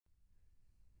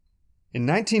In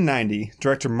 1990,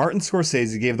 director Martin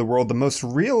Scorsese gave the world the most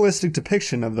realistic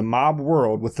depiction of the mob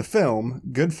world with the film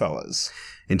Goodfellas.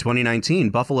 In 2019,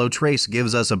 Buffalo Trace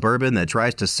gives us a bourbon that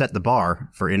tries to set the bar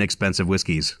for inexpensive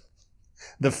whiskeys.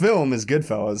 The film is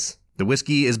Goodfellas. The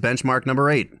whiskey is benchmark number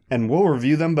 8. And we'll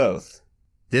review them both.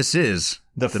 This is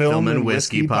the Film and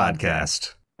Whiskey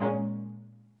Podcast.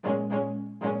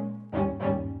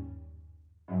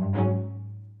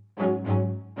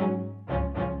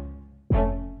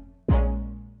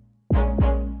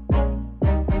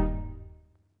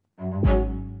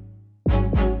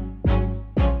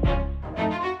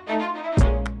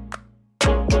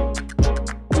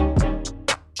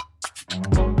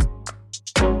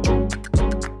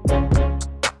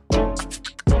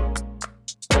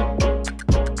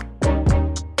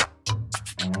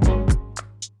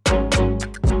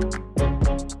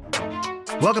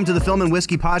 Welcome to the Film and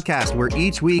Whiskey Podcast, where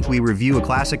each week we review a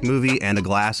classic movie and a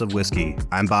glass of whiskey.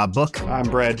 I'm Bob Book. I'm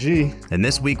Brad G. And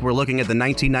this week we're looking at the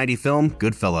 1990 film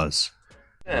Goodfellas.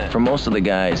 For most of the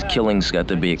guys, killings got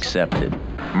to be accepted.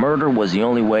 Murder was the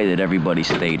only way that everybody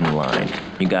stayed in line.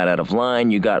 You got out of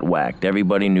line, you got whacked.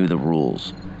 Everybody knew the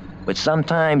rules. But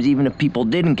sometimes, even if people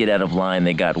didn't get out of line,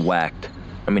 they got whacked.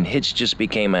 I mean, hits just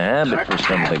became a habit for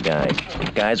some of the guys.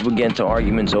 Guys would get into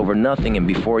arguments over nothing, and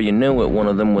before you knew it, one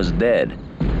of them was dead.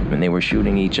 And they were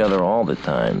shooting each other all the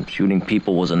time. Shooting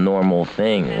people was a normal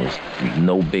thing. It was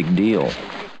no big deal.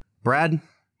 Brad,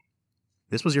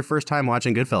 this was your first time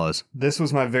watching Goodfellas. This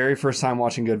was my very first time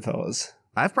watching Goodfellas.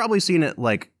 I've probably seen it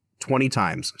like 20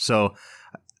 times. So,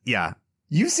 yeah.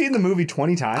 You've seen the movie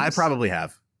 20 times? I probably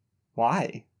have.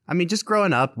 Why? I mean, just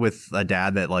growing up with a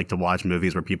dad that liked to watch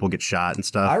movies where people get shot and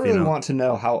stuff. I really want to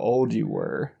know how old you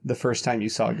were the first time you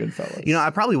saw Goodfellas. You know, I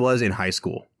probably was in high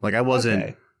school. Like, I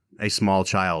wasn't a small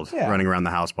child running around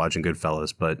the house watching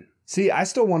Goodfellas, but... See, I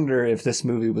still wonder if this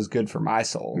movie was good for my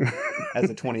soul as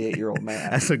a 28-year-old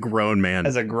man. As a grown man.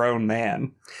 As a grown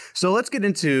man. So let's get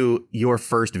into your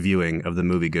first viewing of the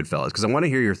movie Goodfellas, because I want to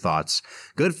hear your thoughts.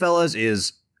 Goodfellas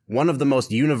is one of the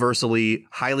most universally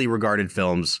highly regarded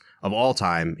films of all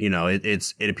time. You know,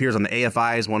 it appears on the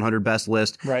AFI's 100 best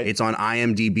list. Right. It's on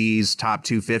IMDb's top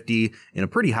 250 in a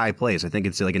pretty high place. I think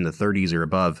it's like in the 30s or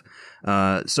above.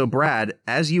 So Brad,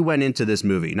 as you went into this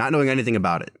movie, not knowing anything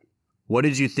about it, what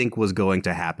did you think was going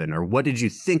to happen, or what did you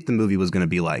think the movie was going to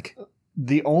be like?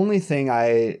 The only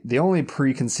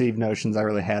preconceived notions I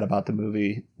really had about the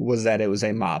movie was that it was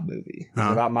a mob movie. It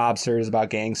was about mobsters, about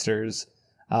gangsters.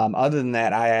 Other than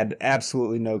that, I had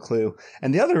absolutely no clue.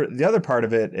 And the other part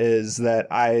of it is that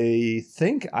I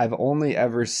think I've only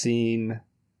ever seen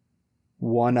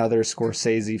one other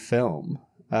Scorsese film.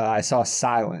 I saw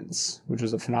Silence, which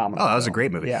was a phenomenal. Oh, that was film. a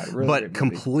great movie. Yeah, really but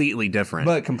completely different.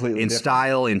 In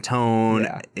style, in tone,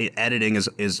 editing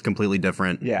is completely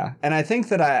different. Yeah, and I think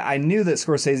that I knew that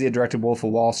Scorsese had directed Wolf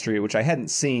of Wall Street, which I hadn't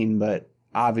seen, but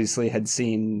obviously had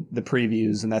seen the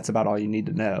previews, and that's about all you need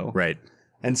to know. Right.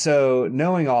 And so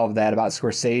knowing all of that about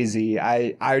Scorsese,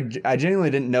 I genuinely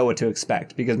didn't know what to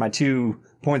expect, because my 2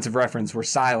 points of reference were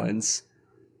Silence,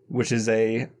 which is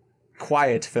a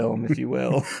quiet film, if you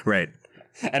will. Right.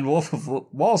 And Wolf of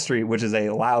Wall Street, which is a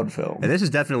loud film. And this is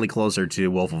definitely closer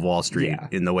to Wolf of Wall Street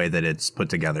in the way that it's put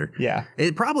together. Yeah.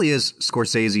 It probably is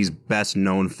Scorsese's best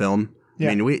known film.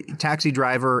 Yeah. I mean, Taxi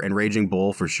Driver and Raging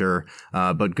Bull for sure,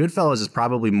 but Goodfellas is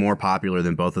probably more popular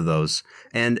than both of those.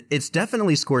 And it's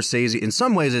definitely Scorsese. In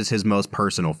some ways, it's his most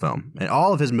personal film. And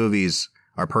all of his movies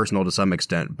are personal to some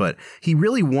extent, but he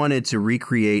really wanted to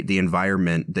recreate the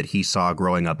environment that he saw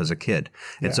growing up as a kid.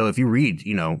 And so if you read,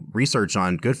 research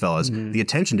on Goodfellas, the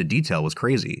attention to detail was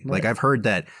crazy. Right. Like, I've heard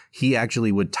that he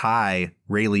actually would tie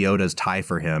Ray Liotta's tie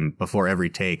for him before every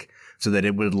take, so that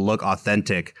it would look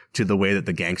authentic to the way that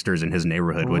the gangsters in his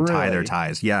neighborhood would tie their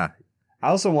ties. Yeah. I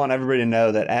also want everybody to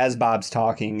know that as Bob's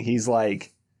talking, he's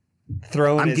like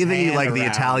throwing his hand I'm giving you like around. the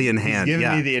Italian hand. He's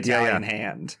giving me the Italian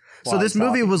hand. So this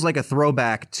movie was like a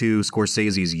throwback to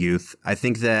Scorsese's youth. I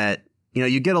think that,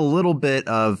 you get a little bit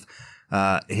of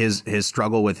his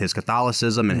struggle with his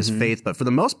Catholicism and his faith, but for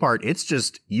the most part, it's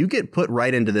just you get put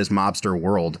right into this mobster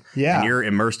world, and you're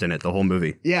immersed in it the whole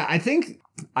movie. Yeah, I think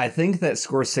that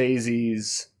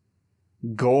Scorsese's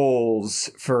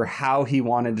goals for how he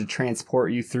wanted to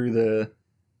transport you through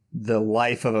the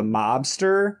life of a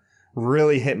mobster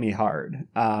really hit me hard,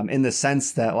 in the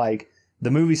sense that, like, the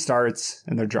movie starts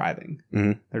and they're driving.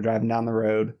 Mm-hmm. They're driving down the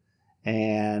road,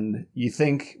 and you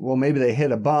think, well, maybe they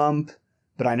hit a bump,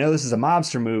 but I know this is a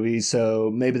mobster movie,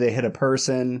 so maybe they hit a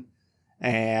person,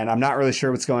 and I'm not really sure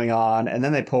what's going on. And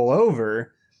then they pull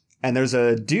over, and there's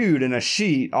a dude in a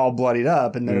sheet all bloodied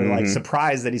up, and they're like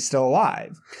surprised that he's still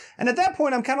alive. And at that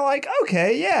point, I'm kind of like,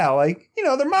 okay, yeah, like, you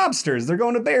know, they're mobsters. They're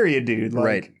going to bury a dude. Like,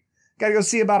 right. Gotta go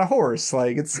see about a horse.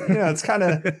 Like, it's, you know, it's kind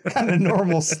of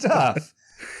normal stuff.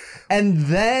 And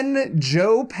then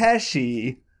Joe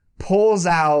Pesci pulls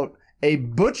out a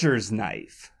butcher's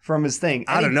knife from his thing.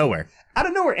 Out of nowhere. Out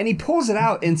of nowhere. And he pulls it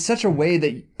out in such a way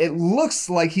that it looks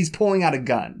like he's pulling out a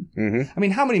gun. I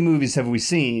mean, how many movies have we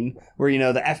seen where, you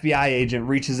know, the FBI agent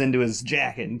reaches into his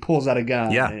jacket and pulls out a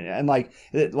gun? Yeah. And like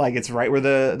it's right where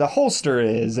the holster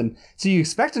is. And so you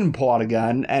expect him to pull out a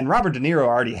gun, and Robert De Niro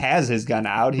already has his gun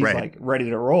out. He's like ready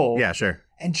to roll. Yeah, sure.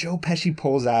 And Joe Pesci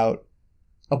pulls out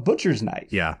a butcher's knife.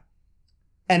 Yeah.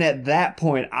 And at that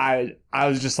point, I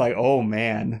was just like, oh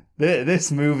man,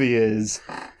 this movie is...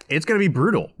 It's going to be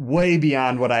brutal. Way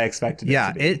beyond what I expected it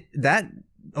to be. That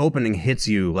opening hits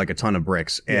you like a ton of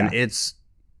bricks. And it's...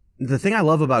 The thing I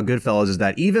love about Goodfellas is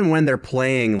that even when they're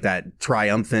playing that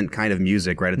triumphant kind of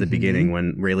music right at the beginning,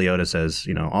 when Ray Liotta says,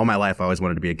 you know, all my life I always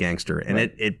wanted to be a gangster, and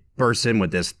it bursts in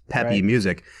with this peppy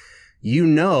music, you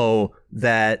know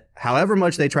that however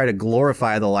much they try to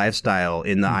glorify the lifestyle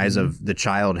in the eyes of the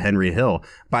child Henry Hill,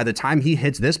 by the time he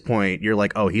hits this point, you're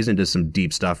like, oh, he's into some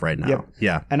deep stuff right now. Yep.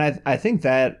 Yeah. And I think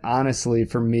that, honestly,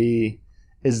 for me,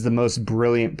 is the most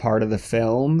brilliant part of the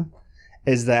film,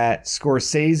 is that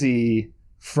Scorsese,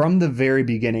 from the very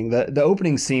beginning, the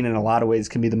opening scene in a lot of ways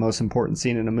can be the most important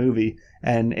scene in a movie.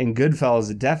 And in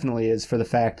Goodfellas, it definitely is, for the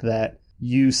fact that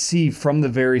you see from the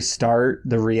very start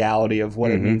the reality of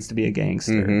what it means to be a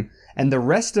gangster. And the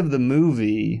rest of the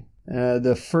movie,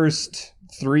 the first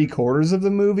 3/4 of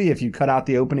the movie, if you cut out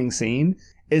the opening scene,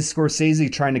 is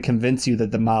Scorsese trying to convince you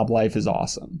that the mob life is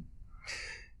awesome.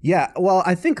 Yeah, well,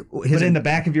 I think... But in the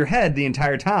back of your head the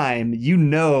entire time, you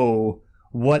know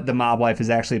what the mob life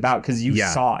is actually about because you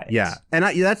saw it. Yeah, and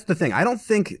that's the thing. I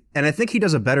think he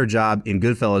does a better job in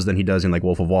Goodfellas than he does in like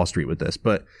Wolf of Wall Street with this,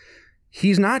 but...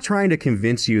 He's not trying to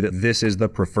convince you that this is the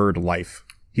preferred life.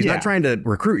 He's not trying to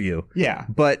recruit you. Yeah.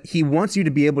 But he wants you to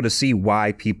be able to see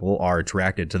why people are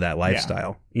attracted to that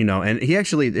lifestyle. You know, and he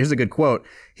actually, here's a good quote.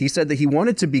 He said that he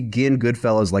wanted to begin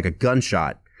Goodfellas like a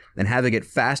gunshot and having it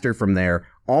faster from there,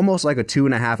 almost like a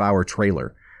 2.5-hour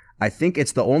trailer. I think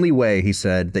it's the only way, he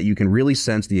said, that you can really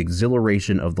sense the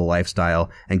exhilaration of the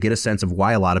lifestyle and get a sense of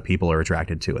why a lot of people are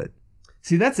attracted to it.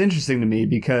 See, that's interesting to me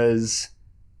because...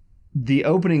 the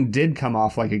opening did come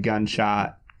off like a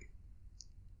gunshot,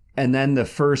 and then the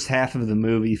first half of the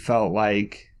movie felt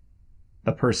like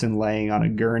a person laying on a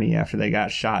gurney after they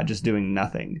got shot, just doing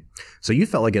nothing. So you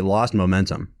felt like it lost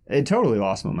momentum. It totally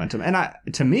lost momentum. And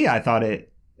to me, I thought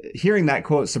hearing that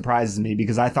quote surprises me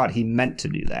because I thought he meant to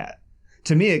do that.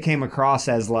 To me, it came across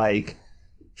as like,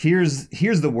 here's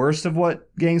the worst of what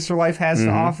gangster life has to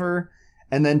offer.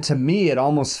 And then to me, it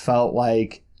almost felt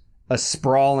like a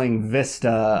sprawling vista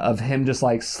of him just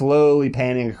like slowly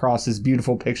panning across this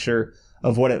beautiful picture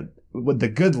of what the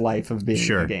good life of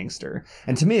being a gangster.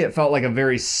 And to me, it felt like a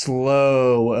very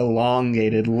slow,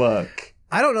 elongated look.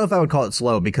 I don't know if I would call it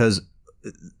slow because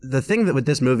the thing that with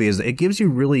this movie is that it gives you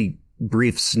really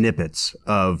brief snippets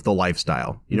of the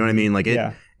lifestyle. You know what I mean? Like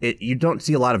you don't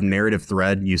see a lot of narrative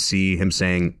thread. You see him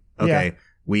saying, okay,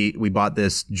 we bought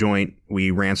this joint, we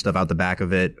ran stuff out the back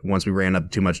of it. Once we ran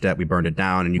up too much debt, we burned it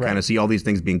down. And you kind of see all these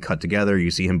things being cut together.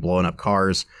 You see him blowing up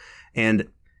cars. And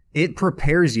it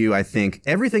prepares you, I think.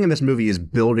 Everything in this movie is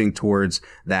building towards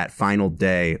that final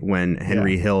day when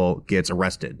Henry Hill gets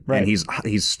arrested. And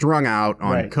he's strung out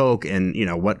on coke and, you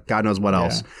know, what God knows what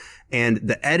else. And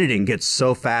the editing gets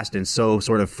so fast and so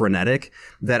sort of frenetic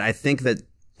that I think that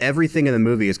everything in the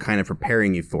movie is kind of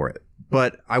preparing you for it.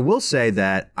 But I will say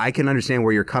that I can understand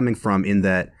where you're coming from in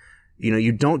that, you know,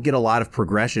 you don't get a lot of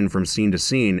progression from scene to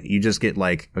scene. You just get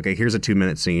like, okay, here's a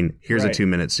 2-minute scene. Here's a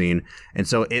 2-minute scene. And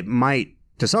so it might,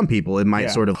 to some people, it might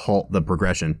sort of halt the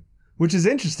progression. Which is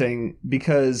interesting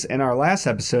because in our last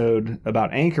episode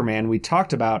about Anchorman, we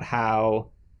talked about how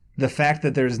the fact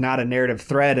that there's not a narrative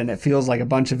thread and it feels like a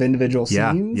bunch of individual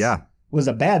scenes was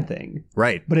a bad thing.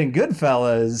 Right. But in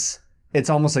Goodfellas, it's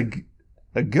almost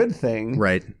a good thing,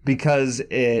 right? Because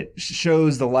it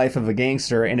shows the life of a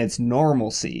gangster and its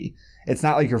normalcy. It's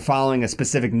not like you're following a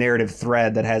specific narrative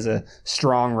thread that has a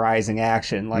strong rising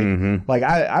action. Like,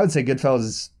 I would say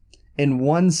Goodfellas, in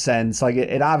one sense, like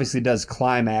it obviously does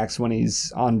climax when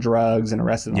he's on drugs and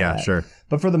arrested. And all that. Sure.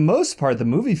 But for the most part, the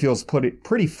movie feels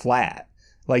pretty flat.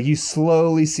 Like you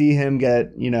slowly see him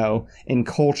get, you know,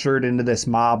 encultured into this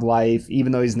mob life,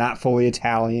 even though he's not fully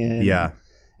Italian. Yeah.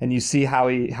 and you see how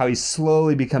he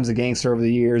slowly becomes a gangster over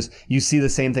the years. You see the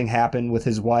same thing happen with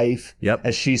his wife. Yep.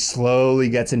 As she slowly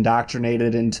gets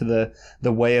indoctrinated into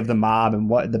the way of the mob and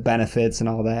what the benefits and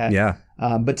all that. Yeah.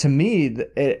 But to me,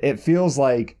 it feels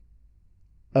like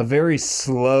a very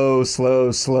slow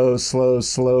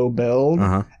build.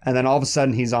 And then all of a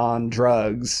sudden he's on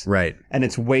drugs. Right. And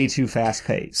it's way too fast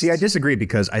paced. See, I disagree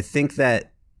because I think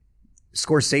that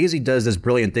Scorsese does this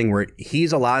brilliant thing where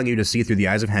he's allowing you to see through the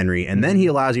eyes of Henry, and then he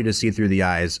allows you to see through the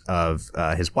eyes of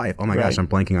his wife. Oh my gosh, I'm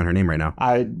blanking on her name right now.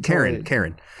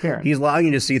 Karen. He's allowing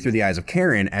you to see through the eyes of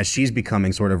Karen as she's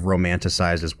becoming sort of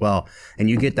romanticized as well. And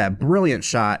you get that brilliant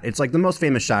shot. It's like the most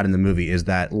famous shot in the movie is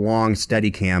that long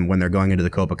steady cam when they're going into the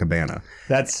Copacabana.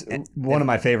 That's one of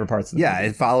my favorite parts of the movie.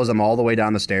 It follows them all the way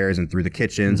down the stairs and through the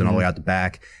kitchens and all the way out the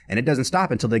back. And it doesn't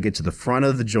stop until they get to the front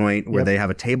of the joint where they have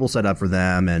a table set up for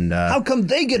them. And how come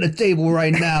they get a table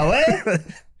right now, eh?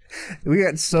 We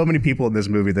got so many people in this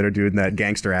movie that are doing that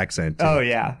gangster accent too. Oh,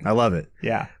 yeah. I love it.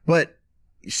 Yeah. But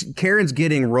Karen's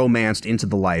getting romanced into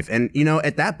the life. And, you know,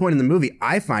 at that point in the movie,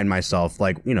 I find myself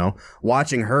like, you know,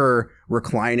 watching her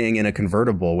reclining in a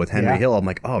convertible with Henry Hill. I'm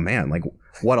like, oh man, like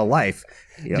what a life.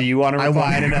 You know, do you want to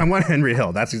recline I want Henry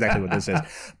Hill. That's exactly what this is.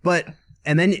 But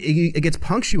and then it gets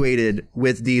punctuated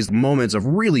with these moments of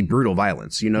really brutal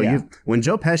violence. You know, when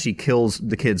Joe Pesci kills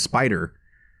the kid Spider,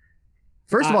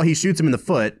 first of all, he shoots him in the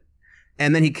foot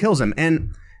and then he kills him.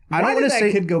 And I don't want to say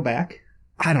that kid go back.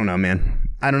 I don't know, man.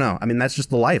 I don't know. I mean, that's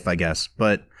just the life, I guess.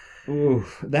 But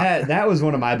that was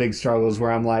one of my big struggles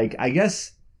where I'm like, I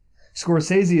guess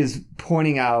Scorsese is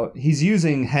pointing out, he's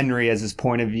using Henry as his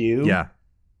point of view. Yeah.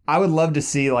 I would love to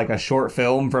see like a short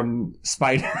film from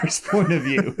Spider's point of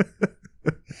view.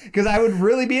 Because I would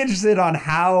really be interested on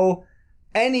how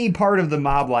any part of the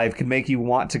mob life could make you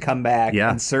want to come back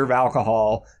and serve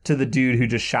alcohol to the dude who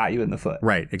just shot you in the foot.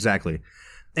 Right, exactly.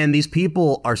 And these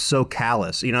people are so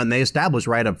callous, you know, and they establish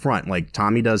right up front, like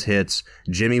Tommy does hits,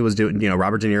 Jimmy was doing, you know,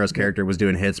 Robert De Niro's character was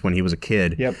doing hits when he was a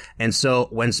kid. Yep. And so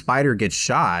when Spider gets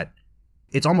shot,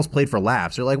 it's almost played for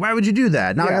laughs. They're like, why would you do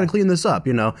that? Now I got to clean this up,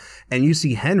 you know? And you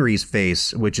see Henry's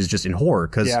face, which is just in horror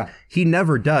because he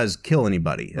never does kill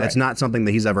anybody. That's not something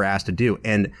that he's ever asked to do.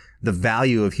 And the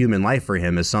value of human life for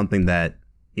him is something that,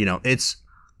 you know,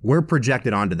 we're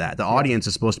projected onto that. The audience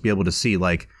is supposed to be able to see,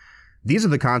 like, these are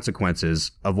the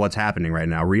consequences of what's happening right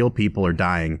now. Real people are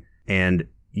dying, and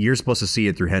you're supposed to see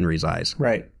it through Henry's eyes.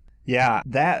 Right. Yeah,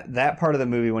 that part of the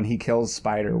movie when he kills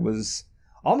Spider was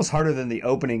almost harder than the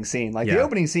opening scene. Like, the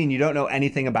opening scene, you don't know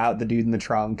anything about the dude in the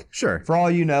trunk. Sure. For all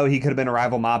you know, he could have been a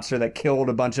rival mobster that killed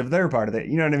a bunch of their part of it.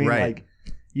 You know what I mean? Right. Like,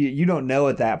 you don't know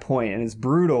at that point, and it's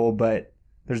brutal, but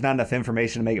there's not enough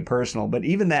information to make it personal. But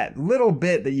even that little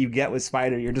bit that you get with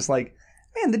Spider, you're just like,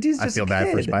 man, the dude's just I feel a bad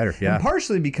kid. for Spider, yeah. And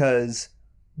partially because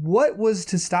what was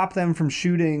to stop them from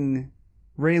shooting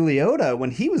Ray Liotta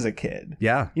when he was a kid?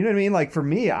 Yeah. You know what I mean? Like, for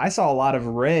me, I saw a lot of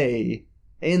Ray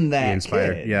in that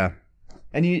Spider, kid. yeah.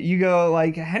 And you go,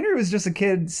 like, Henry was just a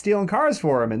kid stealing cars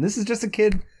for him, and this is just a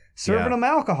kid serving him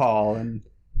alcohol.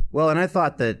 Well, and I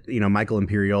thought that, you know, Michael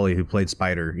Imperioli, who played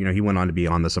Spider, you know, he went on to be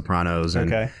on The Sopranos.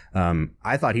 And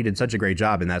I thought he did such a great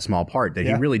job in that small part that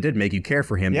he really did make you care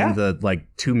for him in the, like,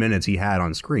 2 minutes he had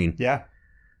on screen. Yeah.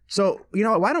 So, you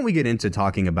know, why don't we get into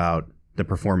talking about the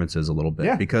performances a little bit?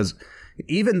 Yeah. Because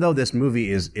even though this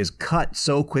movie is cut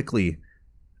so quickly,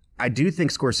 I do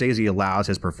think Scorsese allows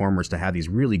his performers to have these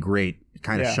really great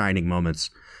kind of shining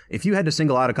moments. If you had to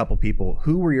single out a couple people,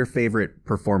 who were your favorite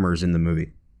performers in the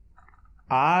movie?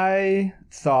 I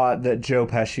thought that Joe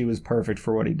Pesci was perfect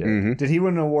for what he did. Mm-hmm. Did he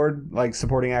win an award, like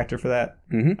supporting actor, for that?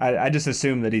 Mm-hmm. I just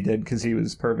assumed that he did because he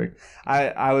was perfect.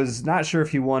 I was not sure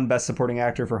if he won Best Supporting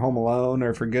Actor for Home Alone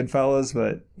or for Goodfellas,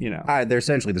 but, you know. They're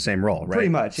essentially the same role, right? Pretty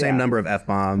much, Same number of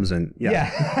F-bombs and,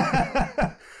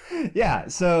 Yeah. Yeah,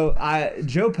 so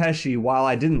Joe Pesci, while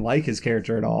I didn't like his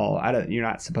character at all, you're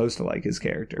not supposed to like his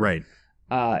character. Right.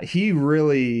 He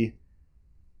really...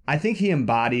 I think he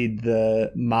embodied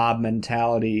the mob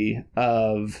mentality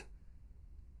of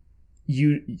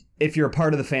if you're a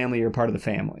part of the family, you're a part of the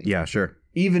family. Yeah, sure.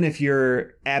 Even if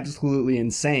you're absolutely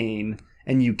insane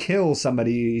and you kill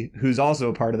somebody who's also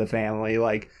a part of the family,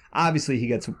 like, obviously he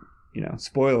gets, you know,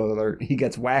 spoiler alert, he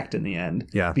gets whacked in the end.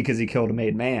 Yeah. Because he killed a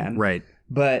made man. Right.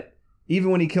 But even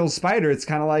when he kills Spider, it's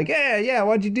kind of like, yeah,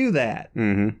 why'd you do that?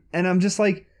 Mm-hmm. And I'm just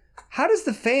like, how does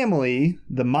the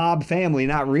mob family,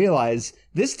 not realize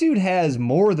this dude has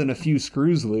more than a few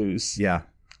screws loose? Yeah.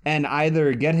 And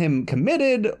either get him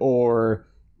committed or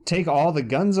take all the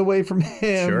guns away from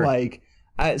him. Sure. Like,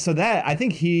 I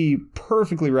think he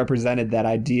perfectly represented that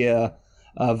idea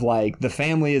of like the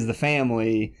family is the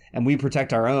family and we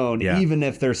protect our own, even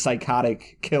if they're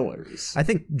psychotic killers. I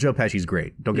think Joe Pesci's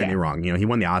great. Don't get me wrong. You know, he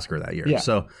won the Oscar that year. Yeah.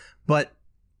 So, but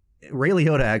Ray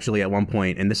Liotta actually at one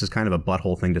point, and this is kind of a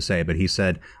butthole thing to say, but he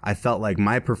said, I felt like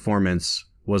my performance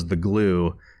was the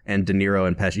glue and De Niro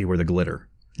and Pesci were the glitter.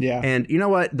 Yeah. And you know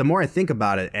what? The more I think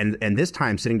about it, and this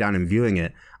time sitting down and viewing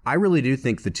it, I really do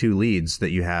think the two leads that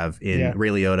you have in Ray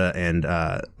Liotta and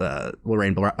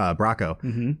Lorraine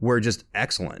Bracco were just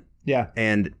excellent. Yeah.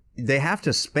 And they have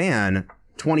to span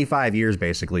 25 years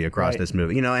basically across this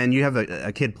movie, you know, and you have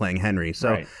a kid playing Henry.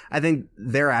 So I think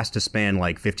they're asked to span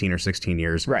like 15 or 16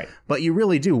 years. Right. But you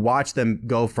really do watch them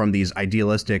go from these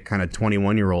idealistic kind of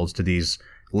 21-year-olds to these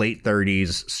late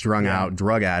 30s strung out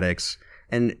drug addicts.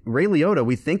 And Ray Liotta,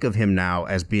 we think of him now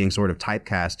as being sort of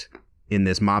typecast in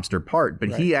this mobster part, but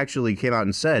he actually came out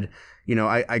and said, you know,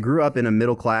 I grew up in a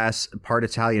middle class, part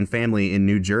Italian family in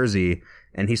New Jersey,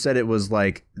 and he said it was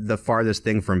like the farthest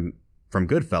thing from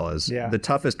Goodfellas. Yeah. The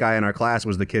toughest guy in our class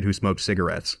was the kid who smoked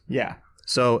cigarettes. Yeah.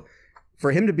 So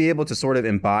for him to be able to sort of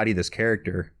embody this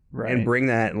character and bring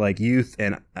that like youth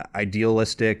and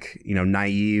idealistic, you know,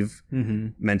 naive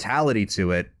mentality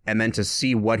to it, and then to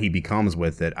see what he becomes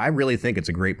with it, I really think it's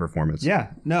a great performance. Yeah.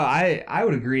 No, I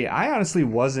would agree. I honestly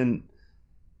wasn't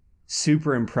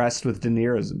super impressed with De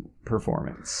Niro's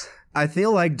performance. I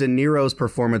feel like De Niro's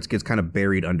performance gets kind of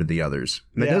buried under the others.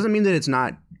 That doesn't mean that it's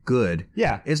not good.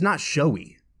 Yeah. It's not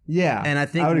showy. Yeah. And I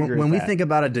think when we think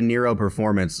about a De Niro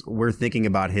performance, we're thinking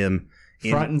about him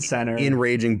front and center in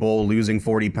Raging Bull, losing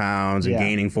 40 pounds and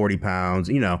gaining 40 pounds,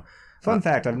 you know. Fun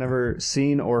fact, I've never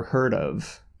seen or heard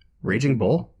of Raging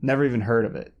Bull? Never even heard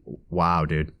of it. Wow,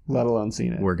 dude. Let alone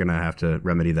seen it. We're going to have to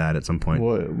remedy that at some point.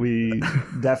 We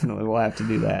definitely will have to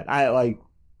do that.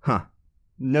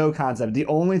 No concept. The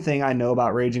only thing I know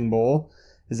about Raging Bull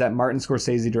is that Martin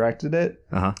Scorsese directed it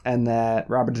and that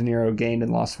Robert De Niro gained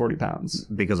and lost 40 pounds.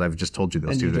 Because I've just told you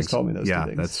those two things. You just told me those two things.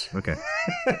 Yeah, that's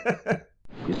okay.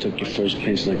 You took your first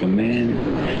place like a man,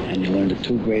 and you learned the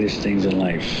two greatest things in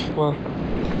life. Well,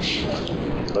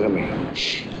 look at me.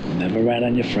 Never rat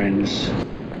on your friends,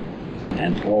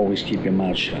 and always keep your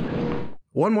mouth shut.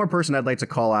 One more person I'd like to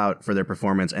call out for their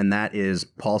performance, and that is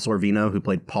Paul Sorvino, who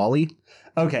played Paulie.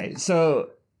 Okay,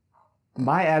 so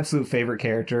my absolute favorite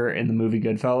character in the movie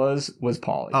Goodfellas was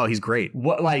Paulie. Oh, he's great.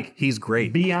 He's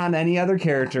great. Beyond any other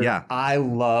character, I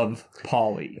love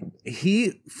Paulie.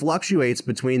 He fluctuates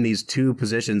between these two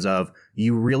positions of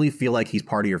you really feel like he's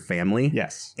part of your family.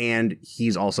 Yes. And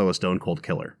he's also a stone cold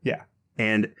killer. Yeah.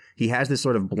 And he has this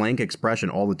sort of blank expression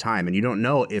all the time. And you don't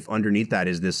know if underneath that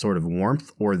is this sort of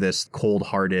warmth or this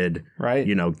cold-hearted,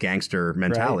 you know, gangster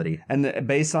mentality. Right. And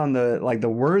based on the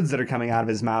words that are coming out of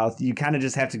his mouth, you kind of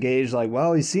just have to gauge like,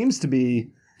 well, he seems to be,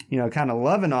 you know, kind of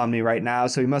loving on me right now.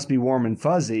 So he must be warm and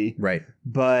fuzzy. Right.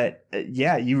 But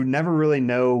yeah, you never really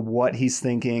know what he's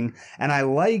thinking. And I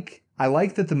like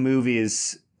that the movie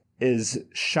is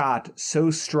shot so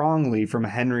strongly from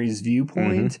Henry's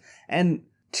viewpoint and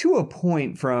to a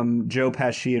point from Joe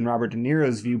Pesci and Robert De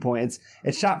Niro's viewpoint.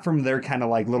 It's shot from their kind of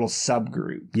like little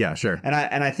subgroup. Yeah, sure. And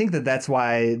I think that's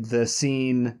why the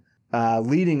scene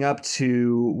leading up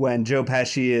to when Joe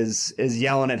Pesci is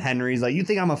yelling at Henry, he's like, "You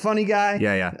think I'm a funny guy?"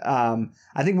 Yeah.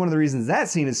 I think one of the reasons that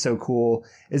scene is so cool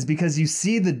is because you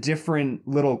see the different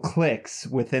little cliques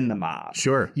within the mob.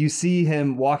 Sure. You see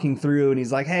him walking through and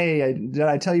he's like, "Hey, did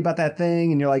I tell you about that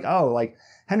thing?" And you're like, "Oh, like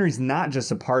Henry's not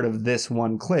just a part of this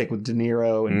one clique with De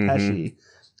Niro and Pesci."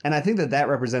 And I think that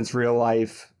represents real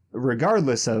life,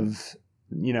 regardless of,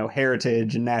 you know,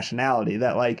 heritage and nationality,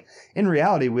 that like in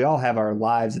reality, we all have our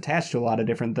lives attached to a lot of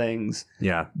different things.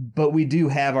 Yeah. But we do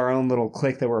have our own little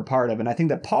clique that we're a part of. And I think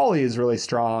that Paulie is really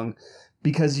strong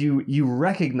because you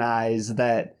recognize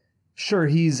that, sure,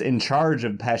 he's in charge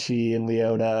of Pesci and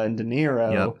Liotta and De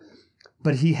Niro,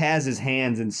 but he has his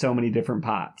hands in so many different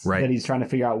pots that he's trying to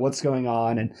figure out what's going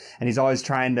on. And he's always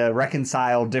trying to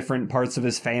reconcile different parts of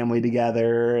his family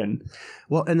together. And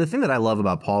the thing that I love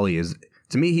about Paulie is,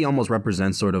 to me, he almost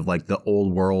represents sort of like the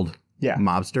old world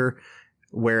mobster.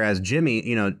 Whereas Jimmy,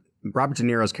 you know, Robert De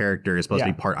Niro's character is supposed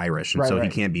to be part Irish. And he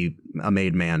can't be a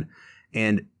made man.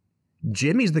 And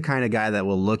Jimmy's the kind of guy that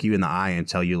will look you in the eye and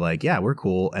tell you like, yeah, we're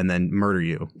cool, and then murder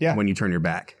you when you turn your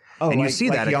back. Oh, and you see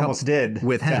that he almost did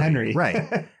with Henry.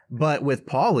 Right. But with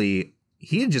Paulie,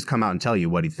 he'd just come out and tell you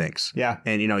what he thinks. Yeah.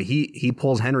 And, you know, he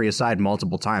pulls Henry aside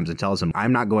multiple times and tells him,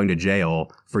 "I'm not going to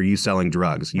jail for you selling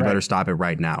drugs. You better stop it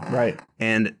right now." Right.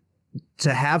 And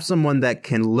to have someone that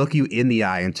can look you in the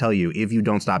eye and tell you, if you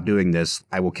don't stop doing this,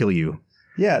 I will kill you.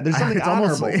 Yeah, there's something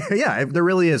honorable. Almost, there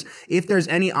really is. If there's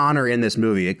any honor in this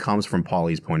movie, it comes from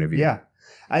Paulie's point of view. Yeah.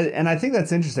 I think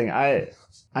that's interesting.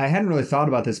 I hadn't really thought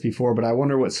about this before, but I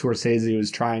wonder what Scorsese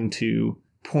was trying to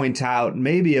point out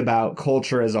maybe about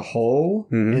culture as a whole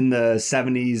in the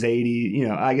 70s, 80s,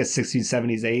 I guess 60s,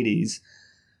 70s, 80s,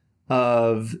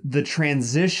 of the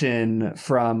transition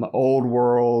from old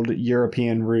world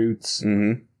European roots,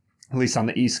 at least on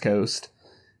the East Coast,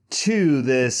 to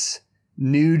this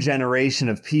new generation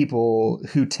of people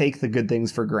who take the good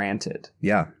things for granted.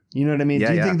 Yeah. You know what I mean? Yeah,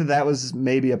 Do you think that was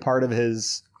maybe a part of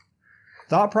his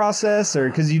thought process? Or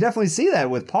because you definitely see that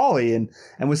with Paulie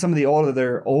and with some of the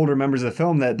older members of the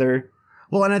film that they're...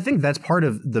 Well, and I think that's part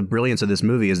of the brilliance of this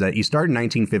movie is that you start in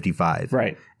 1955.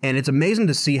 Right. And it's amazing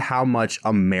to see how much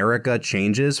America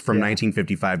changes from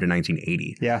 1955 to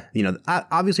 1980. Yeah.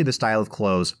 Obviously the style of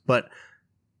clothes, but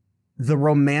the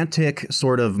romantic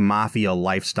sort of mafia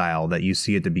lifestyle that you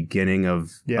see at the beginning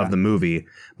of the movie,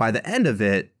 by the end of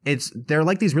it, they're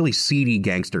like these really seedy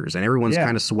gangsters, and everyone's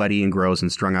kind of sweaty and gross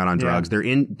and strung out on drugs.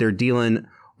 They're dealing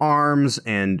arms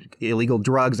and illegal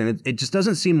drugs, and it just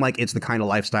doesn't seem like it's the kind of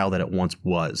lifestyle that it once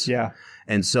was. Yeah.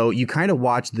 And so you kind of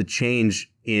watch the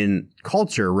change in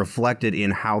culture reflected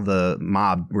in how the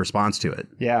mob responds to it.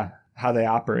 Yeah, how they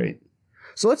operate.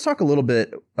 So let's talk a little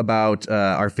bit about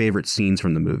our favorite scenes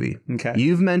from the movie. Okay.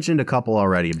 You've mentioned a couple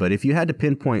already, but if you had to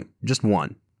pinpoint just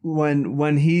one.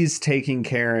 When he's taking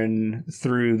Karen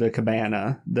through the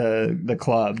cabana, the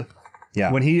club.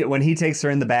 Yeah. When he takes her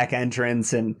in the back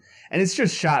entrance and it's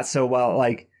just shot so well.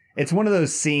 Like, it's one of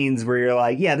those scenes where you're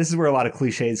like, yeah, this is where a lot of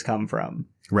cliches come from.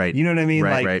 Right. You know what I mean?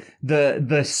 Right, like right.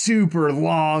 the super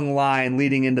long line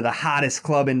leading into the hottest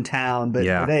club in town. But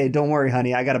hey, don't worry,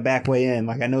 honey, I got a back way in.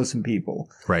 Like, I know some people.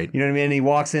 Right. You know what I mean? And he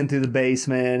walks in through the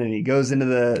basement and he goes into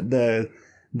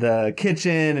the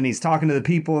kitchen and he's talking to the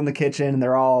people in the kitchen and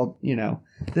they're all,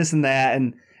 this and that.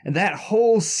 And that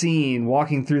whole scene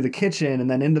walking through the kitchen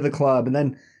and then into the club and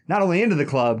then not only into the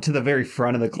club to the very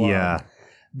front of the club.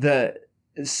 Yeah.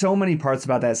 So many parts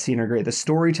about that scene are great. The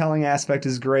storytelling aspect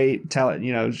is great,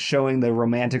 showing the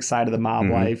romantic side of the mob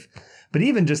life. But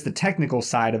even just the technical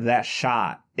side of that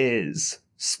shot is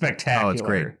spectacular. Oh, it's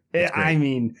great. It's great. I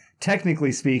mean,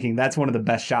 technically speaking, that's one of the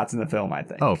best shots in the film, I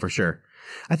think. Oh, for sure.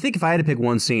 I think if I had to pick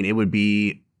one scene, it would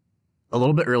be a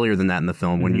little bit earlier than that in the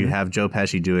film when you have Joe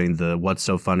Pesci doing the "What's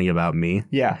So Funny About Me?"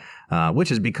 Yeah. Which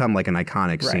has become like an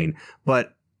iconic scene.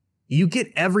 But you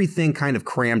get everything kind of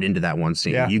crammed into that one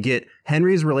scene. Yeah. You get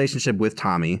Henry's relationship with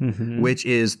Tommy, which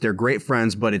is they're great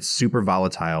friends, but it's super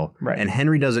volatile. Right. And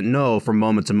Henry doesn't know from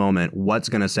moment to moment what's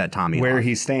going to set Tommy where off.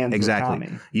 he stands exactly. with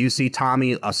Tommy. You see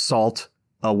Tommy assault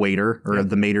a waiter or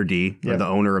the maitre d' or the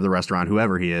owner of the restaurant,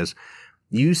 whoever he is.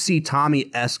 You see Tommy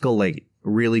escalate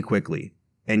really quickly.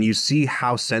 And you see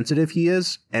how sensitive he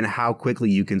is and how quickly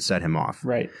you can set him off.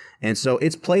 Right. And so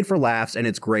it's played for laughs and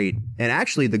it's great. And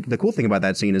actually, the cool thing about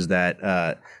that scene is that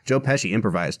Joe Pesci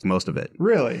improvised most of it.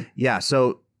 Really? Yeah.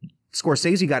 So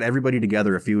Scorsese got everybody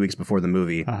together a few weeks before the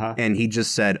movie and he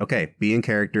just said, okay, be in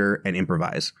character and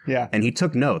improvise. Yeah. And he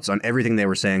took notes on everything they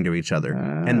were saying to each other.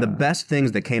 And the best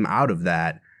things that came out of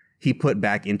that, he put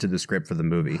back into the script for the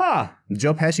movie.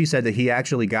 Joe Pesci said that he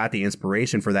actually got the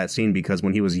inspiration for that scene because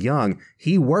when he was young,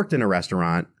 he worked in a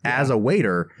restaurant as a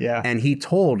waiter. Yeah. And he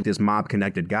told this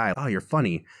mob-connected guy, oh, you're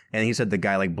funny. And he said the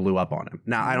guy like blew up on him.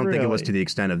 Now, I don't think it was to the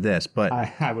extent of this, but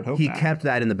I would hope he not. kept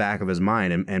that in the back of his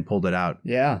mind and pulled it out.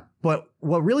 Yeah. But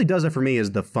what really does it for me is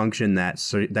the function that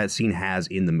scene has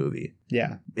in the movie.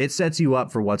 Yeah. It sets you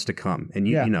up for what's to come. And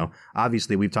you know,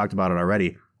 obviously we've talked about it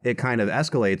already. It kind of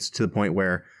escalates to the point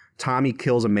where Tommy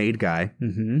kills a maid guy.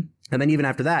 And then even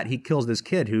after that, he kills this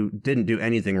kid who didn't do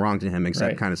anything wrong to him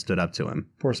except kind of stood up to him.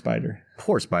 Poor Spider.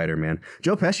 Poor Spider, man.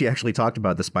 Joe Pesci actually talked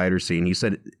about the Spider scene. He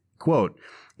said, quote,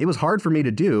 "It was hard for me to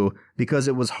do because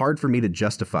it was hard for me to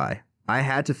justify. I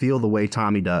had to feel the way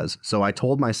Tommy does. So I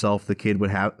told myself the kid would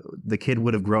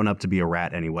have grown up to be a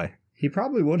rat anyway." He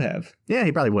probably would have. Yeah,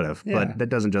 he probably would have. Yeah. But that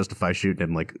doesn't justify shooting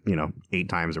him 8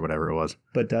 times or whatever it was.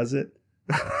 But does it?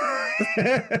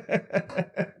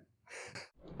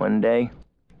 One day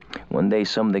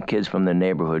some of the kids from the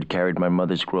neighborhood carried my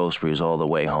mother's groceries all the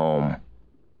way home.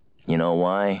 You know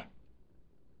why?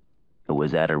 It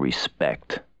was out of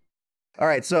respect. All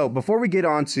right, so before we get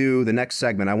on to the next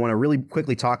segment, I want to really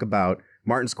quickly talk about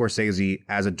Martin Scorsese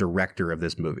as a director of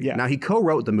this movie. Yeah. Now, he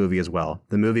co-wrote the movie as well.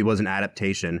 The movie was an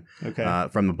adaptation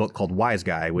from a book called Wise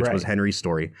Guy, which was Henry's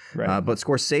story. Right. But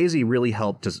Scorsese really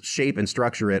helped to shape and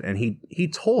structure it, and he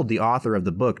told the author of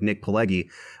the book, Nick Pileggi,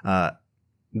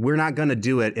 we're not going to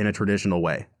do it in a traditional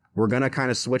way. We're going to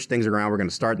kind of switch things around. We're going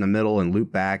to start in the middle and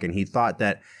loop back. And he thought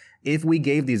that if we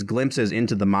gave these glimpses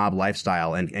into the mob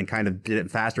lifestyle and kind of did it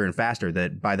faster and faster,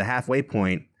 that by the halfway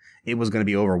point, it was going to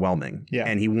be overwhelming. Yeah.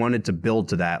 And he wanted to build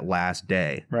to that last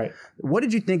day. Right. What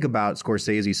did you think about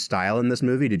Scorsese's style in this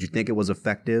movie? Did you think it was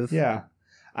effective? Yeah.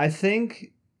 I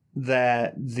think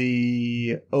that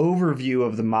the overview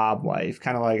of the mob life,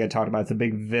 kind of like I talked about, it's a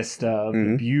big vista of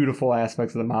the beautiful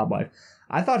aspects of the mob life.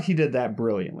 I thought he did that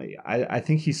brilliantly. I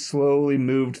think he slowly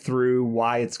moved through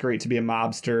why it's great to be a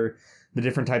mobster, the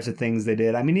different types of things they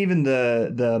did. I mean, even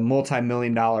the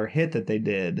multi-million-dollar hit that they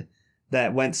did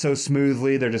that went so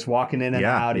smoothly. They're just walking in and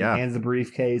out. He hands the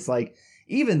briefcase. Like,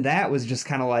 even that was just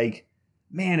kind of like,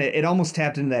 man, it almost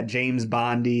tapped into that James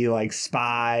Bondy, like,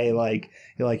 spy, like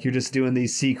you're just doing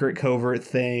these secret covert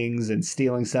things and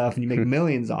stealing stuff and you make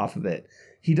millions off of it.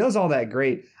 He does all that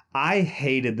great. I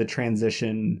hated the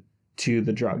transition to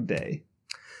the drug day.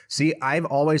 See, I've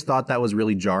always thought that was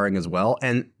really jarring as well.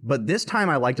 But this time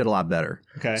I liked it a lot better.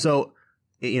 Okay. So,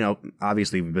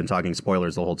 obviously we've been talking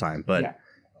spoilers the whole time, but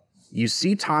you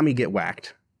see Tommy get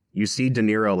whacked. You see De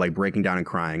Niro like breaking down and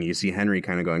crying. You see Henry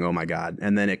kind of going, oh my God.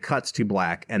 And then it cuts to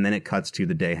black, and then it cuts to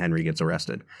the day Henry gets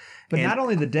arrested. But not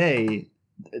only the day,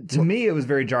 to me it was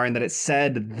very jarring that it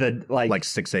said like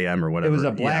 6 a.m. or whatever. It was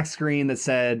a black screen that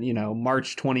said,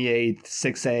 March 28th,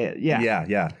 6 a.m.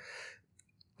 Yeah.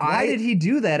 Why did he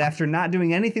do that after not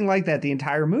doing anything like that the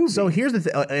entire movie? So here's the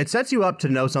thing. It sets you up to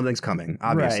know something's coming,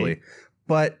 obviously. Right.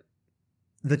 But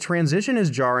the transition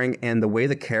is jarring, and the way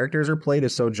the characters are played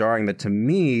is so jarring that to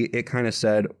me, it kind of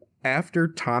said, after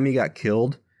Tommy got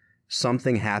killed,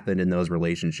 something happened in those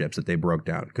relationships that they broke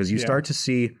down. Because you start to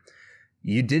see,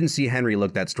 you didn't see Henry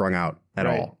look that strung out at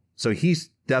all. So he's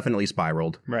definitely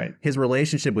spiraled. Right. His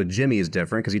relationship with Jimmy is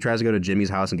different because he tries to go to Jimmy's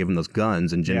house and give him those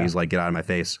guns, and Jimmy's like, get out of my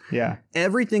face. Yeah.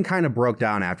 Everything kind of broke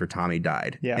down after Tommy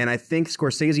died. Yeah. And I think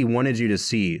Scorsese wanted you to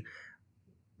see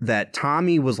that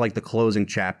Tommy was like the closing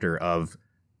chapter of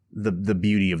the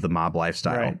beauty of the mob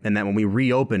lifestyle. Right. And that when we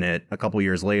reopen it a couple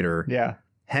years later,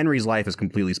 Henry's life is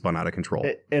completely spun out of control.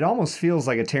 It almost feels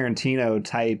like a Tarantino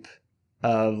type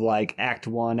of like Act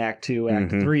 1, Act 2,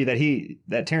 Act 3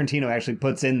 that Tarantino actually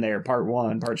puts in there, Part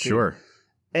 1, Part 2. Sure.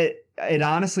 It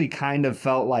honestly kind of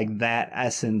felt like that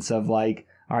essence of like,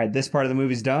 all right, this part of the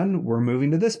movie's done, we're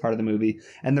moving to this part of the movie.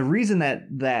 And the reason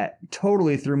that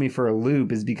totally threw me for a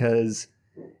loop is because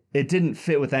it didn't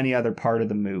fit with any other part of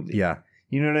the movie. Yeah.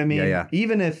 You know what I mean? Yeah.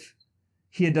 Even if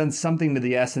he had done something to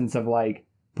the essence of like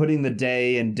putting the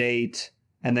day and date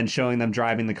and then showing them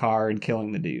driving the car and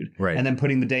killing the dude. Right. And then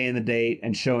putting the day and the date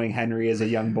and showing Henry as a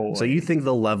young boy. So you think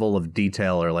the level of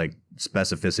detail or like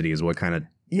specificity is what kind of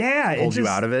pulled you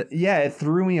out of it? Yeah, it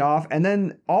threw me off. And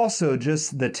then also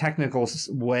just the technical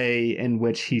way in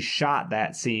which he shot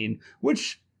that scene,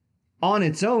 which on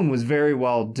its own was very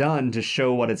well done to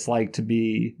show what it's like to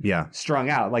be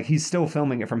strung out. Like he's still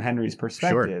filming it from Henry's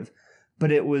perspective. Sure.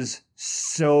 But it was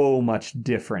so much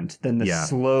different than the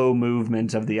slow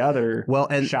movement of the other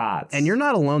shots. And you're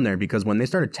not alone there, because when they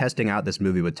started testing out this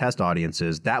movie with test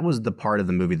audiences, that was the part of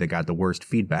the movie that got the worst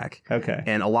feedback. Okay.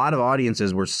 And a lot of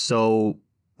audiences were so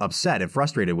upset and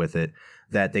frustrated with it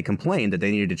that they complained that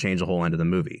they needed to change the whole end of the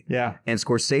movie. Yeah. And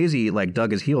Scorsese like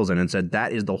dug his heels in and said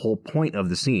that is the whole point of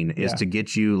the scene is to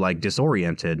get you like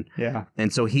disoriented. Yeah.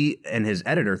 And so he and his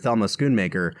editor, Thelma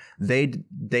Schoonmaker,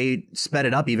 they sped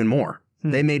it up even more.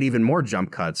 They made even more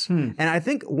jump cuts. And I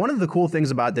think one of the cool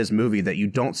things about this movie that you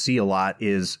don't see a lot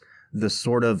is the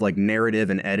sort of like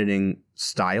narrative and editing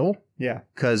style. Yeah.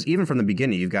 Because even from the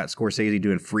beginning, you've got Scorsese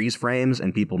doing freeze frames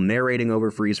and people narrating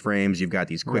over freeze frames. You've got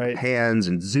these quick pans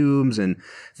and zooms and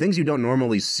things you don't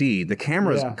normally see. The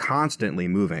camera's constantly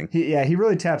moving. He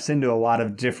really taps into a lot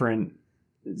of different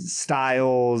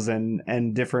styles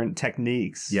and different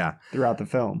techniques throughout the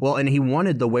film. Well, and he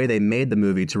wanted the way they made the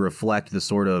movie to reflect the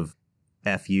sort of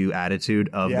FU attitude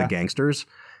of the gangsters.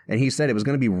 And he said it was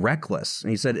going to be reckless. And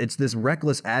he said it's this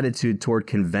reckless attitude toward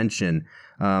convention.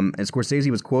 And Scorsese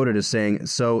was quoted as saying,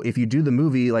 so if you do the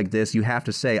movie like this, you have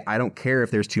to say, I don't care if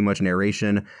there's too much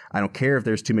narration. I don't care if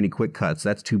there's too many quick cuts.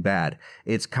 That's too bad.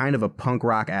 It's kind of a punk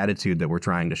rock attitude that we're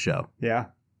trying to show. Yeah.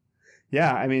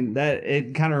 Yeah. I mean, that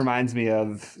it kind of reminds me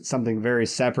of something very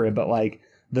separate, but like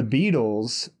the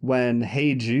Beatles, when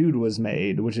Hey Jude was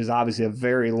made, which is obviously a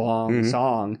very long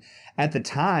song, at the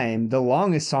time, the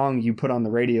longest song you put on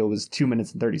the radio was 2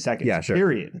 minutes and 30 seconds. Yeah, sure.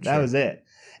 Period. That was it.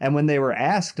 And when they were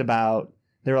asked about,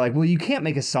 they were like, well, you can't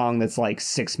make a song that's like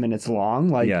 6 minutes long.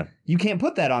 Like, you can't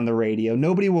put that on the radio.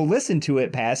 Nobody will listen to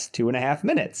it past 2.5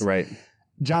 minutes. Right.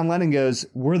 John Lennon goes,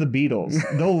 we're the Beatles.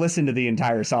 They'll listen to the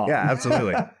entire song. Yeah,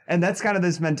 absolutely. And that's kind of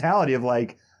this mentality of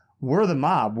like, we're the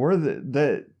mob. We're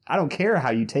the I don't care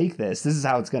how you take this. This is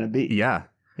how it's going to be. Yeah.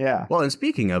 Yeah. Well, and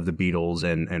speaking of the Beatles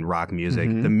and rock music,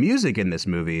 the music in this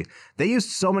movie, they used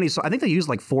so many songs. I think they used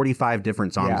like 45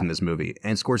 different songs in this movie.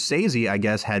 And Scorsese, I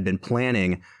guess, had been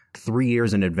planning 3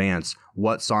 years in advance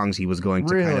what songs he was going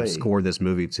to kind of score this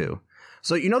movie to.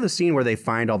 So you know the scene where they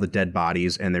find all the dead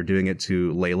bodies and they're doing it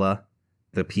to Layla?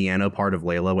 The piano part of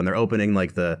Layla when they're opening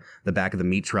like the back of the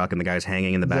meat truck and the guy's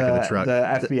hanging in the back of the truck.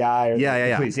 The FBI. Or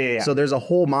the police. Yeah. So there's a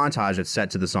whole montage that's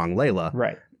set to the song Layla.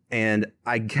 Right. And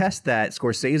I guess that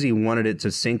Scorsese wanted it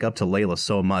to sync up to Layla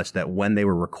so much that when they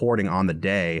were recording on the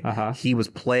day, he was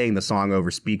playing the song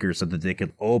over speakers so that they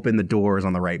could open the doors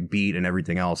on the right beat and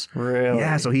everything else. Really?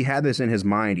 Yeah, so he had this in his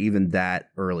mind even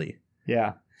that early.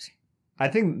 Yeah. I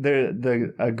think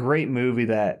a great movie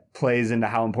that plays into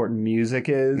how important music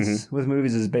is with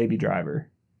movies is Baby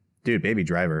Driver. Dude, Baby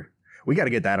Driver. We got to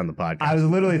get that on the podcast. I was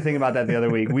literally thinking about that the other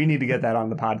week. We need to get that on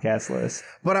the podcast list.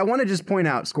 But I want to just point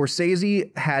out,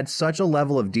 Scorsese had such a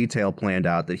level of detail planned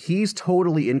out that he's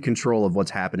totally in control of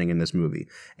what's happening in this movie.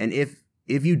 And if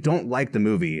you don't like the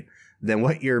movie, then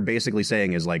what you're basically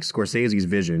saying is like Scorsese's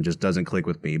vision just doesn't click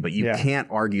with me. But you can't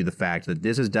argue the fact that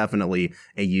this is definitely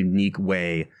a unique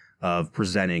way of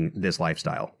presenting this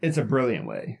lifestyle. It's a brilliant